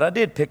further. But I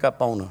did pick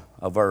up on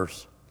a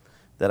verse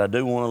that I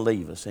do want to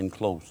leave us in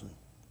closing.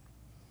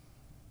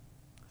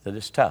 That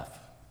it's tough.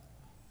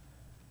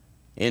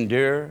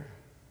 Endure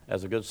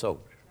as a good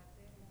soldier.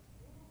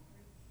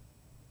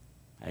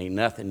 Ain't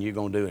nothing you're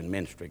going to do in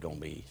ministry going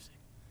to be easy.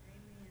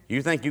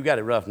 You think you got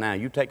it rough now,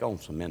 you take on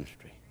some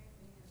ministry.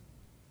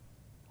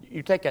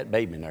 You take that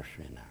baby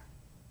nursery in there.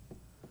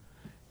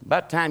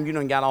 By the time you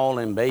done got all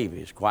them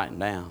babies quieting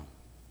down,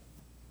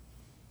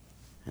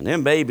 and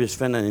them babies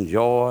finna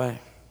enjoy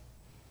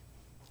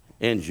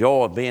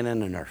being in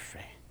the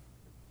nursery.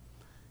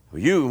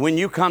 When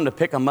you come to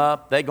pick them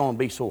up, they're going to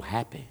be so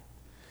happy.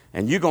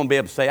 And you're going to be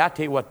able to say, I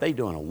tell you what, they're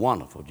doing a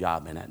wonderful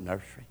job in that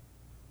nursery.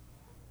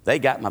 They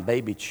got my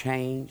baby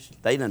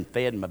changed. They done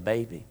fed my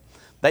baby.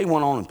 They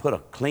went on and put a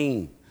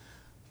clean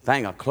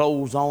thing of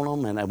clothes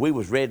on them, and we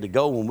was ready to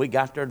go. When we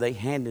got there, they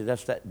handed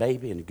us that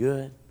baby and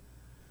good.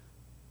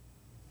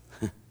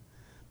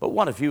 But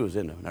what if you was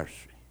in the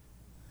nursery?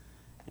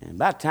 And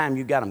by the time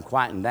you got them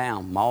quieting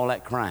down from all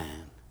that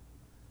crying,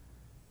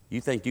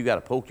 you think you got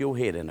to poke your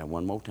head in there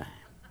one more time.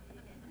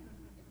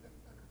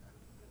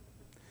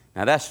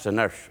 Now that's the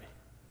nursery.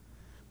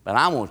 But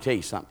I want to tell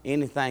you something.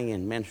 Anything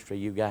in ministry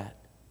you got,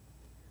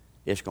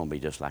 it's going to be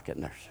just like that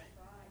nursery.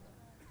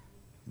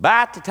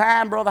 By the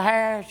time, Brother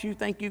Harris, you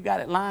think you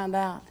got it lined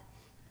out,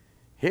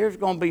 here's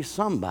going to be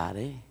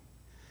somebody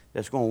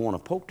that's going to want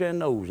to poke their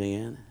nose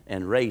in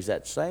and raise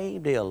that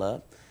same deal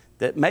up.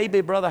 That maybe,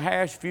 Brother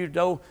Harris, if you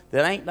know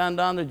that ain't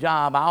done the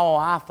job, oh,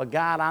 I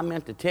forgot, I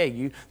meant to tell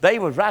you. They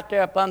was right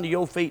there up under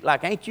your feet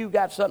like, ain't you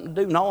got something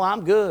to do? No,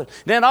 I'm good.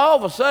 Then all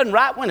of a sudden,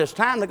 right when it's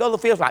time to go to the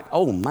field, it's like,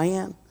 oh,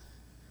 man,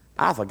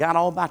 I forgot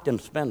all about them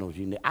spindles.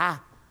 You need.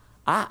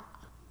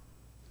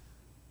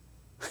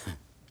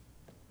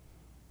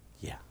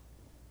 Yeah.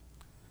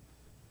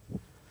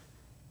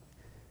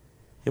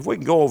 If we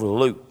can go over to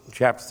Luke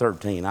chapter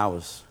 13, I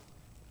was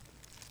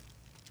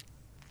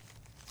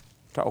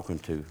talking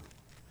to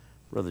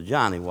Brother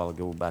Johnny a while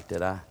ago about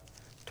that. I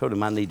told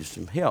him I needed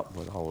some help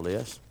with all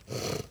this.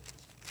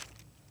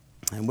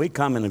 And we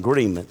come in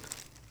agreement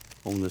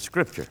on the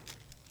scripture.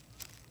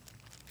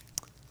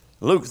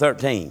 Luke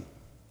 13.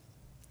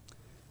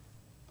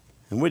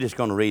 And we're just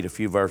going to read a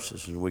few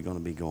verses and we're going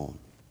to be going.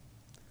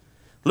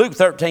 Luke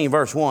 13,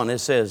 verse 1, it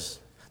says,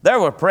 there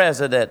were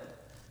present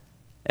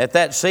at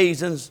that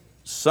season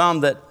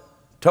some that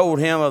told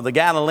him of the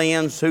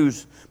Galileans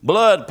whose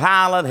blood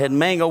Pilate had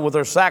mingled with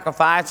their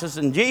sacrifices.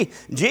 And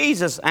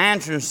Jesus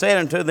answered and said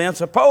unto them,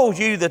 suppose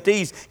you that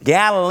these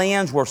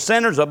Galileans were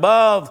sinners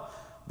above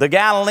the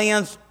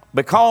Galileans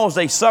because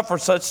they suffer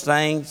such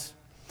things?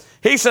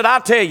 He said, I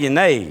tell you,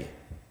 nay.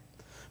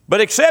 But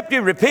except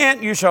you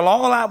repent, you shall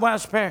all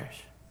likewise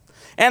perish.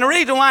 And the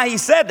reason why he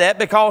said that,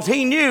 because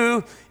he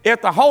knew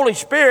if the Holy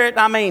Spirit,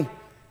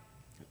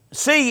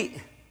 see,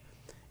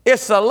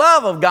 it's the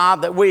love of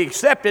God that we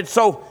accepted.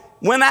 So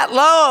when that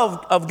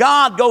love of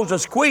God goes a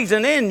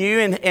squeezing in you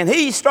and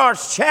he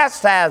starts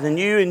chastising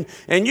you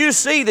and you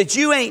see that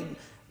you ain't,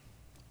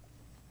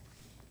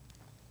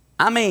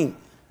 my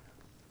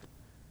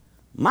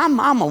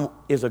mama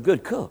is a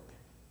good cook.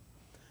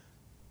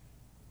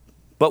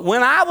 But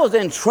when I was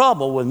in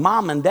trouble with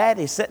mom and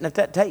daddy sitting at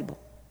that table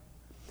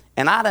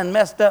and I done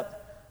messed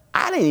up,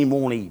 I didn't even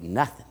want to eat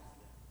nothing.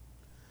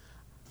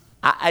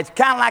 It's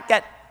kind of like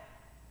that,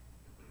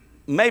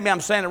 maybe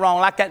I'm saying it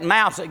wrong, like that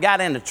mouse that got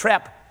in the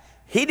trap.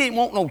 He didn't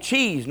want no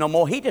cheese no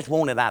more. He just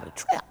wanted out of the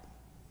trap.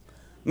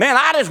 Man,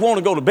 I just want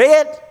to go to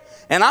bed,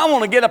 and I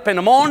want to get up in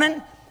the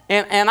morning,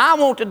 and I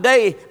want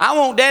Daddy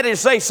to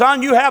say,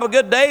 son, you have a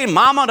good day, and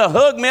Mama to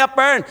hug me up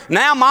there, and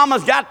now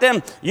Mama's got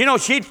them,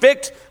 she'd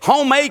fix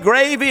homemade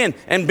gravy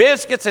and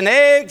biscuits and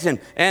eggs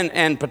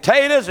and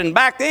potatoes, and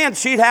back then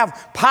she'd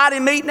have potty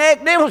meat and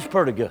eggs. It was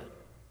pretty good.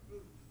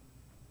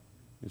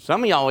 And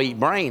some of y'all eat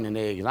brain and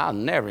eggs, and I'll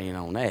never eat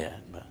on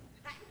that, but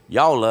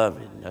y'all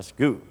love it. That's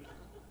good.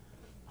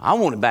 I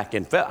wanted back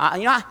in.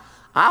 I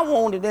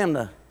wanted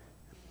them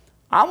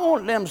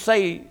to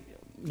say,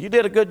 you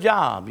did a good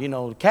job.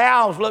 The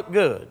cows look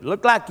good.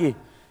 Look like you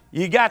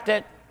got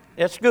that.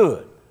 It's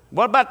good.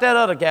 What about that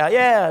other cow?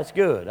 Yeah, it's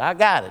good. I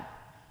got it.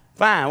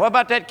 Fine. What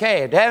about that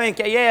calf? Do you have any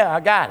calf? Yeah, I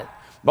got it.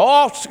 But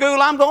off to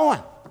school I'm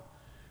going.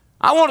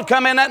 I want to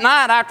come in that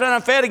night after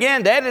I'm fed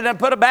again. Daddy done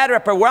put a battery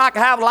up there where I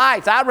can have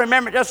lights. I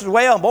remember it just as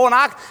well. Boy, and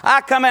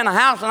I come in the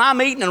house and I'm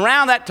eating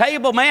around that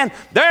table, man.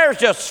 There's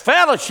just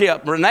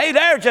fellowship, Renee.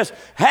 There's just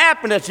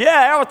happiness.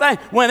 Yeah, everything.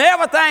 When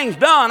everything's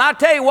done, I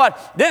tell you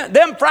what,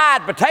 them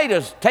fried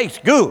potatoes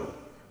taste good.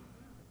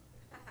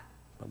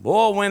 But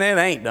boy, when it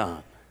ain't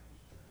done,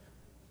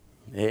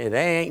 it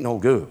ain't no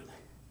good.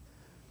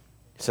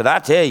 He said, I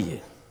tell you,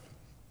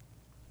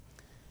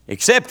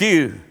 Except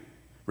you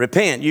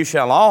repent, you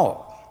shall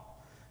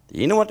all.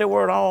 Do you know what the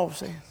word all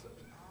says?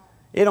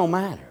 It don't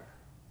matter.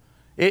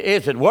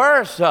 Is it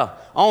worse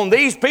on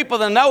these people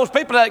than those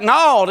people that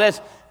no?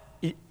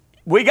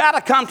 We got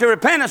to come to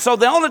repentance. So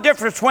the only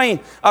difference between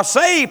a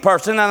saved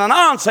person and a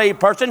non-saved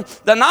person,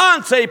 the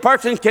non-saved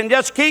person can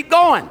just keep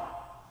going.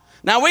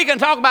 Now we can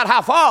talk about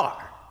how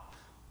far,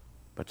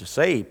 but the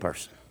saved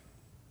person,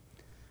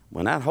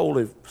 when that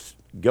Holy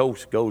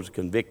Ghost goes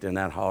convicting in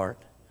that heart,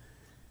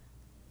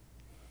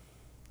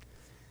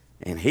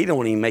 and he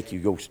don't even make you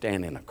go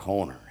stand in a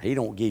corner. He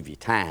don't give you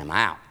time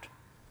out.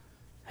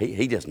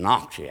 He just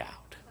knocks you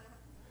out.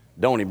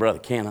 Don't he, Brother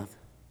Kenneth?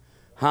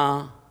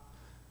 Huh?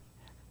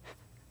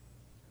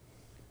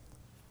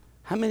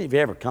 How many of you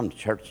ever come to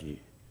church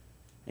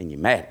and you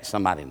mad at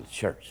somebody in the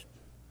church?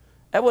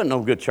 That wasn't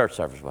no good church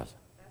service, was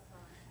it?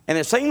 And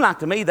it seemed like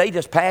to me they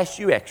just passed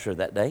you extra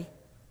that day.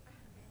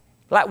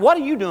 Like, what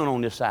are you doing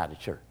on this side of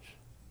church?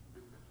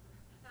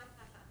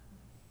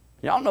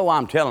 Y'all know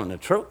I'm telling the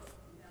truth.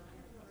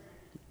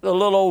 The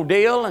little old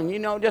deal, and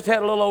just had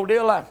a little old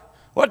deal like,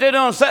 what they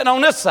doing sitting on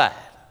this side?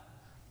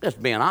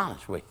 Just being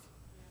honest with you.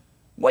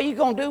 What are you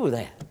going to do with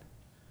that?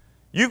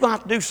 You're going to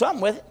have to do something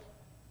with it.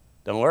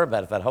 Don't worry about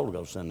it if that Holy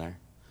Ghost is in there.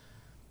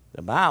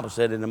 The Bible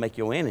said it'll make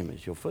your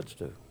enemies your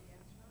footstool.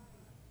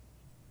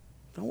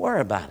 Don't worry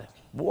about it.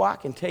 Boy, I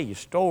can tell you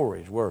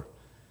stories where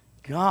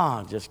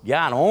God just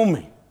got on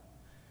me.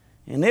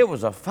 And it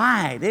was a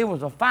fight. It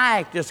was a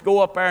fight. Just go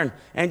up there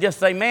and just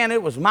say, man,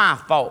 it was my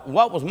fault.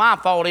 What was my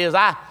fault is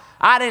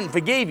I didn't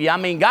forgive you. I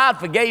mean, God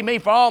forgave me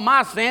for all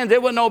my sins.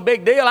 It wasn't no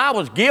big deal. I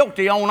was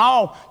guilty on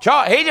all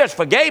charge. He just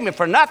forgave me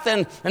for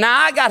nothing. And now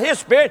I got his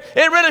spirit.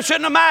 It really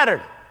shouldn't have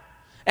mattered.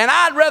 And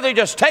I'd rather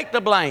just take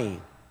the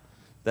blame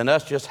than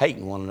us just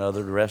hating one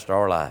another the rest of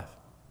our life.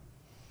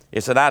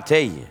 It said, I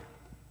tell you,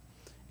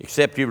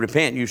 except you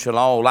repent, you shall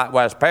all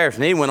likewise perish.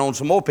 And he went on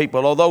some more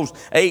people, of those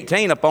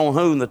 18 upon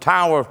whom the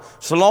tower of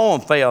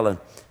Siloam fell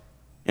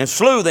and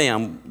slew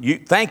them.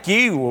 Think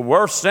ye were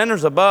worse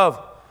sinners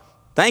above.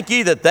 Think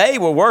ye that they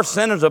were worse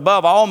sinners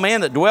above all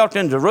men that dwelt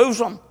in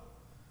Jerusalem?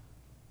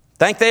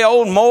 Think they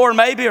owed more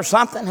maybe or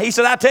something? He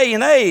said, I tell you,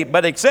 nay,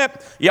 but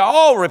except you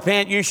all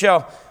repent,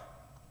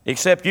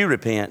 except you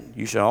repent,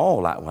 you shall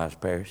all likewise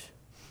perish.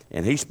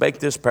 And he spake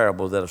this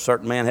parable that a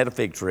certain man had a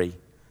fig tree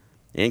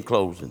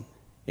enclosing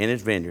in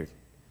his vineyard,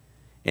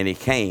 and he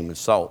came and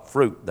sought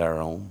fruit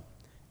thereon,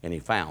 and he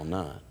found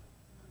none.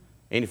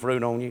 Any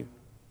fruit on you?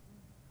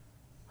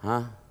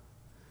 Huh?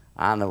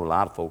 I know a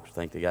lot of folks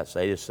think they just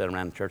sit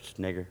around the church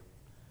snigger.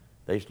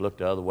 They just look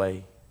the other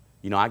way.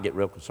 I get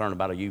real concerned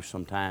about a youth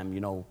sometime.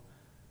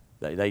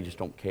 They just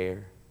don't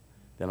care.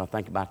 Then I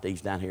think about these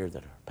down here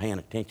that are paying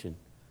attention.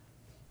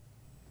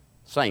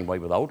 Same way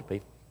with older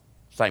people.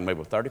 Same way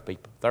with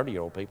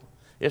 30-year-old people.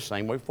 It's the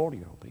same way with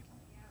 40-year-old people.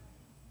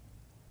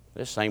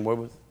 It's the same way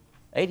with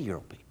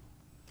 80-year-old people.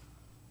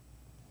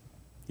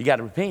 You got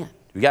to repent.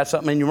 You got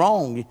something in your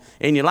wrong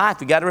in your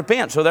life, you got to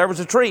repent. So there was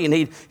a tree, and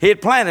he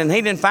had planted, and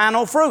he didn't find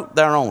no fruit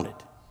there on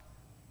it.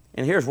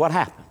 And here's what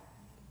happened.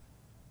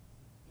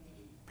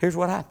 Here's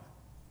what happened.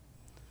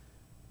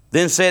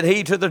 Then said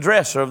he to the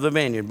dresser of the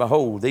vineyard,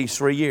 behold, these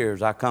 3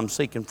 years I come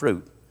seeking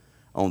fruit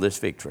on this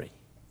fig tree,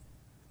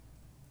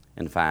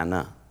 and find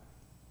none.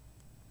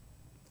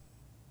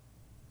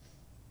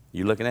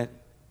 You looking at it?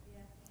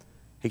 Yeah.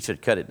 He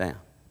said, cut it down.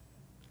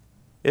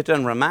 It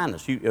doesn't remind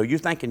us. Are you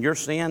thinking your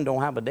sin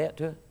don't have a debt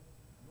to it?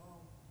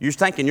 You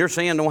thinking your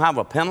sin don't have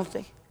a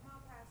penalty?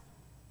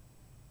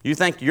 You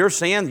think your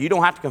sin, you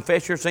don't have to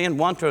confess your sin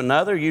one to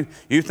another? You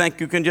think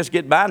you can just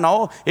get by?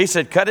 No. He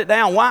said, cut it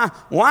down. Why?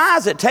 Why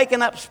is it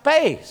taking up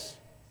space?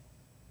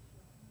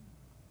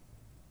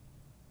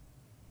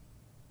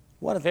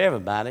 What if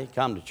everybody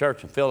come to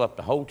church and fill up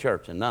the whole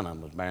church and none of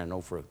them was bearing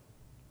no fruit?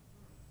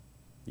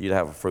 You'd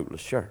have a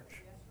fruitless church.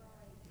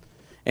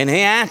 And he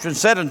answered and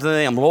said unto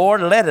them,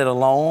 Lord, let it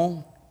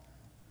alone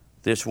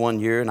this 1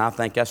 year. And I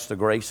think that's the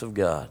grace of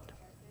God.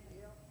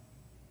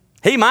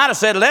 He might have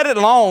said, let it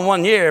alone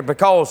 1 year,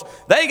 because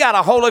they got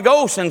a Holy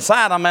Ghost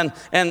inside them.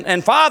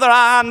 And Father,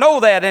 I know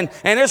that. And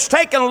it's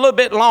taking a little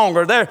bit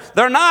longer.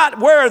 They're not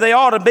where they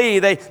ought to be.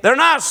 They're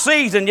not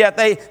seasoned yet.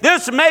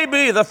 This may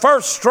be the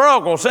first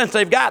struggle since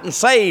they've gotten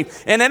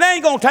saved. And it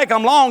ain't going to take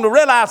them long to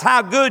realize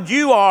how good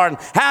you are and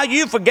how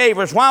you forgave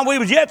us. While we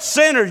was yet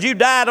sinners, you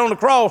died on the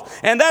cross.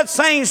 And that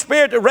same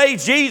Spirit that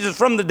raised Jesus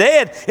from the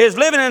dead is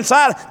living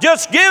inside.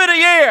 Just give it a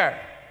year.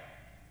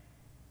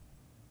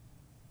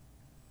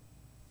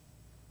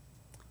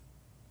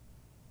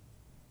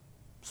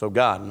 So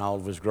God, in all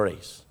of his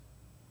grace,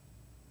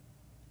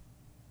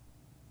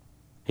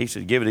 he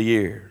said, give it a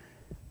year.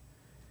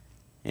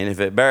 And if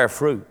it bear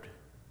fruit,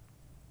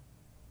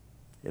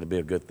 it'll be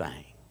a good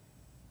thing.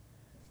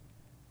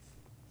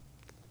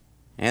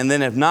 And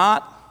then if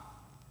not,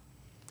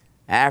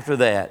 after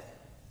that,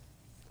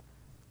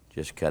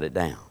 just cut it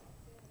down.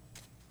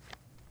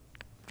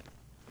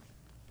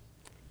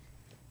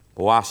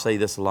 Boy, I say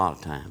this a lot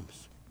of times.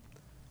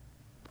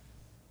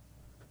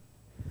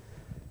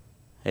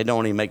 It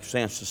don't even make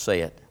sense to say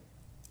it.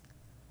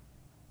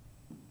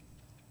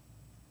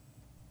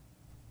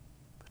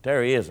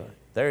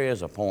 there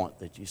is a point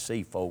that you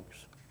see,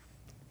 folks,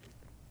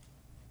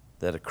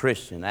 that a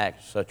Christian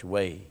acts such a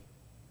way.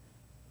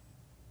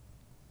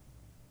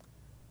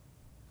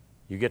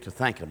 You get to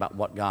thinking about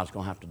what God's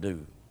going to have to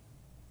do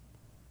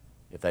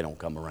if they don't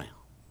come around.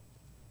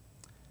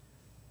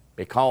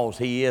 Because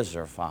He is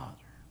their Father.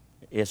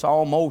 It's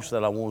almost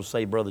that I want to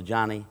say, Brother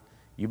Johnny,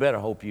 you better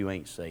hope you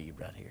ain't saved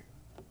right here.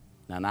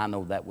 Now, and I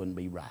know that wouldn't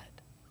be right.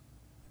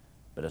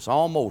 But it's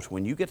almost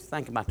when you get to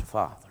think about the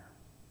Father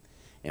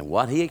and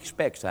what He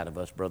expects out of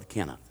us, Brother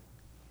Kenneth.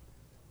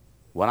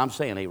 What I'm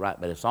saying ain't right,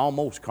 but it's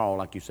almost, Carl,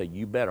 like you said,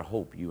 you better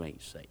hope you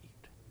ain't saved.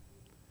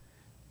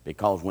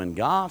 Because when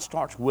God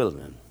starts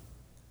willing,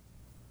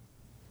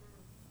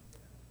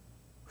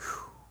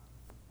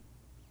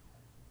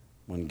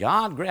 when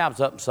God grabs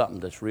up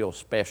something that's real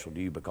special to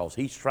you because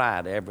He's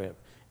tried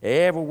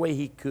every way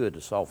He could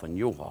to soften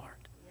your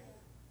heart.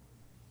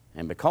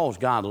 And because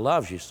God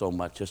loves you so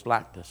much, just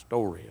like the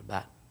story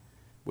about,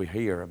 we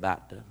hear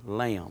about the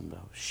lamb, the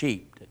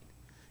sheep that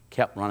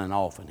kept running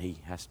off and he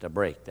has to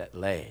break that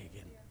leg.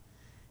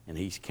 And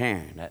He's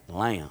carrying that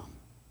lamb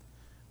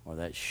or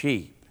that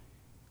sheep.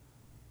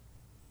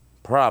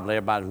 Probably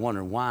everybody's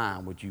wondering, why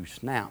would you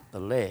snap the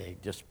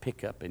leg, just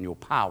pick up in your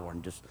power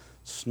and just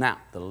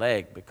snap the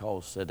leg,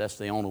 because that's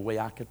the only way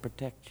I could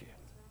protect you.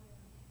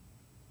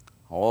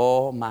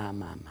 Oh, my.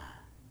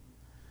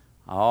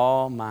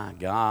 Oh, my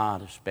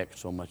God expects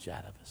so much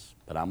out of us.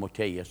 But I'm going to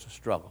tell you, it's a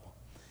struggle.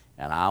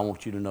 And I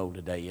want you to know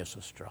today it's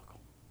a struggle.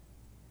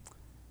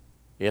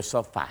 It's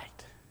a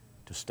fight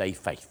to stay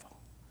faithful.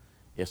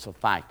 It's a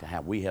fight to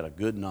have. We had a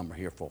good number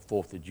here for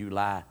 4th of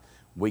July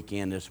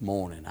weekend this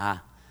morning. I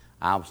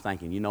was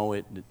thinking,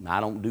 I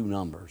don't do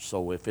numbers.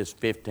 So if it's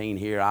 15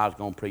 here, I was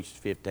going to preach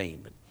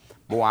 15. But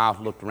boy, I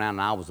looked around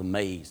and I was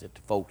amazed at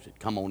the folks that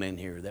come on in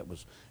here that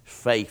was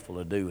faithful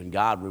to do. And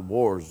God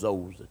rewards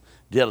those that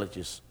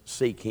diligently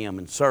seek Him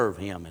and serve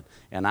Him.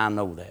 And I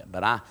know that.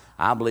 But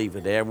I believe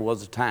that there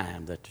was a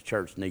time that the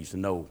church needs to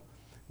know,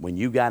 when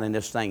you got in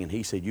this thing and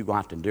He said you're going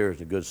to have to endure as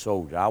a good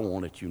soldier, I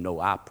want to let you know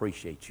I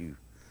appreciate you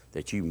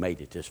that you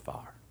made it this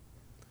far.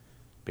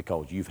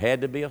 Because you've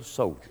had to be a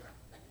soldier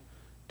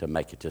to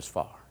make it this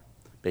far.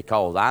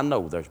 Because I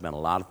know there's been a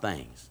lot of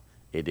things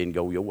it didn't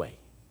go your way.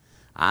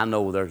 I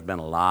know there's been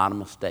a lot of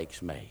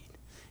mistakes made.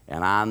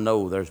 And I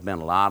know there's been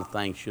a lot of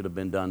things should have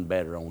been done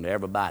better on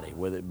everybody,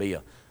 whether it be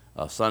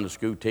a Sunday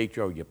school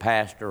teacher or your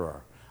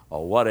pastor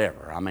or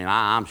whatever. I mean,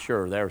 I'm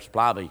sure there's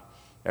probably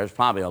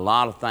a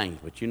lot of things,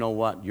 but you know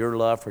what? Your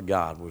love for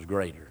God was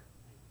greater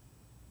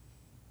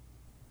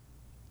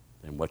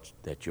than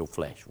that your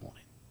flesh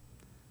wanted.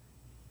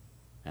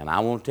 And I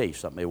want to tell you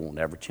something, it won't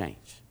ever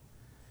change.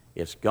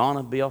 It's going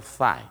to be a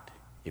fight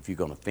if you're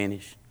going to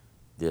finish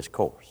this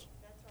course.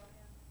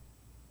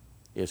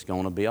 It's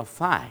going to be a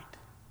fight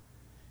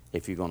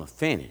if you're going to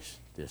finish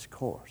this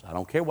course. I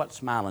don't care what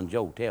Smiling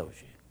Joe tells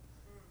you.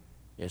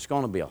 It's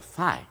going to be a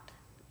fight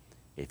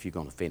if you're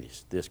going to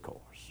finish this course.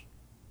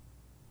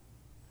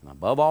 And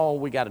above all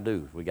we got to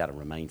do is we got to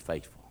remain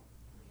faithful.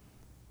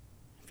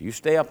 If you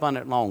stay up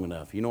under it long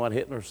enough, you know what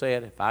Hitler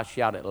said? If I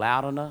shout it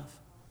loud enough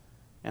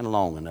and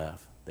long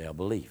enough, they'll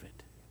believe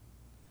it.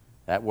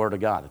 That word of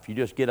God, if you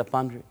just get up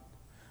under it,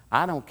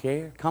 I don't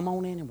care. Come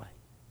on anyway.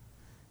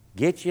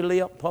 Get your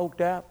lip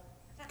poked out.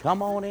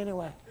 Come on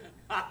anyway.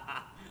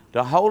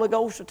 The Holy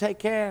Ghost will take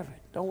care of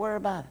it. Don't worry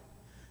about it.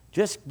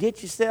 Just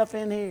get yourself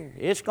in here.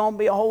 It's going to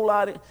be a whole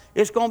lot.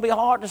 It's going to be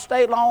hard to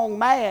stay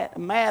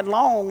mad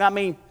long. I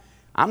mean,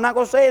 I'm not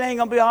going to say it ain't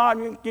going to be hard.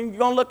 You're going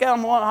to look at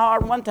them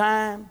hard one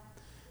time.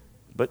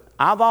 But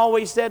I've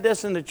always said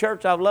this in the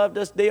church. I've loved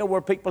this deal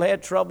where people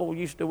had trouble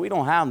used to. We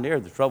don't have near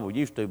the trouble we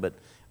used to, but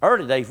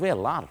early days we had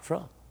a lot of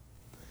trouble.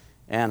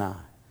 And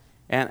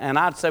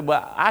I'd say,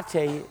 well, I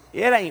tell you,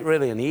 it ain't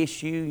really an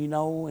issue,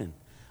 and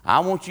I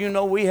want you to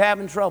know we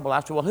having trouble. I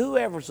said, well,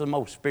 whoever's the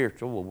most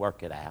spiritual will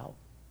work it out.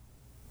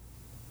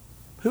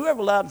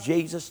 Whoever loves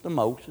Jesus the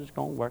most is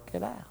going to work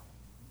it out.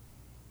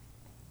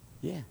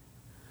 Yeah.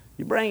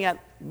 You bring that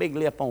big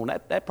lip on,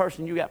 that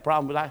person you got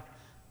problems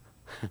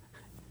with,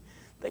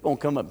 they're going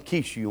to come up and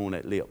kiss you on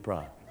that lip,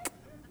 probably.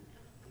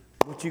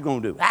 What you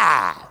going to do?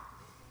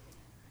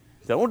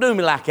 Don't do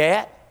me like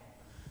that.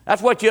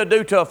 That's what you'll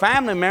do to a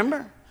family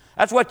member.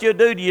 That's what you'll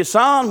do to your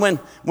son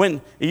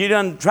when you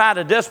done try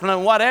to discipline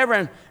him, whatever,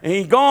 and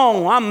he's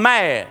gone, I'm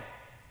mad.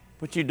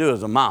 What you do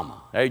as a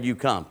mama, there you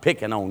come,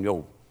 picking on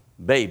your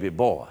baby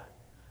boy.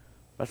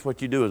 That's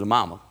what you do as a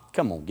mama.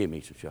 Come on, give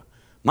me some shit.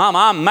 Mama,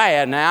 I'm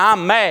mad now,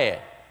 I'm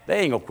mad. They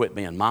ain't going to quit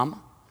being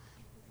mama.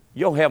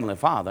 Your heavenly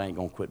Father ain't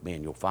going to quit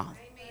being your father.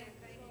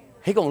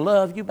 He's going to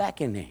love you back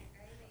in there.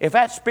 If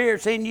that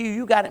spirit's in you,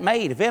 you got it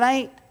made. If it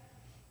ain't,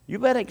 you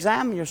better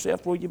examine yourself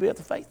before you build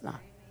the faith now.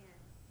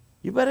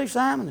 You better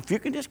examine. If you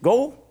can just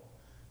go.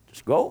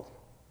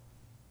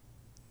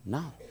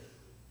 No.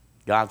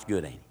 God's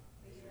good, ain't He?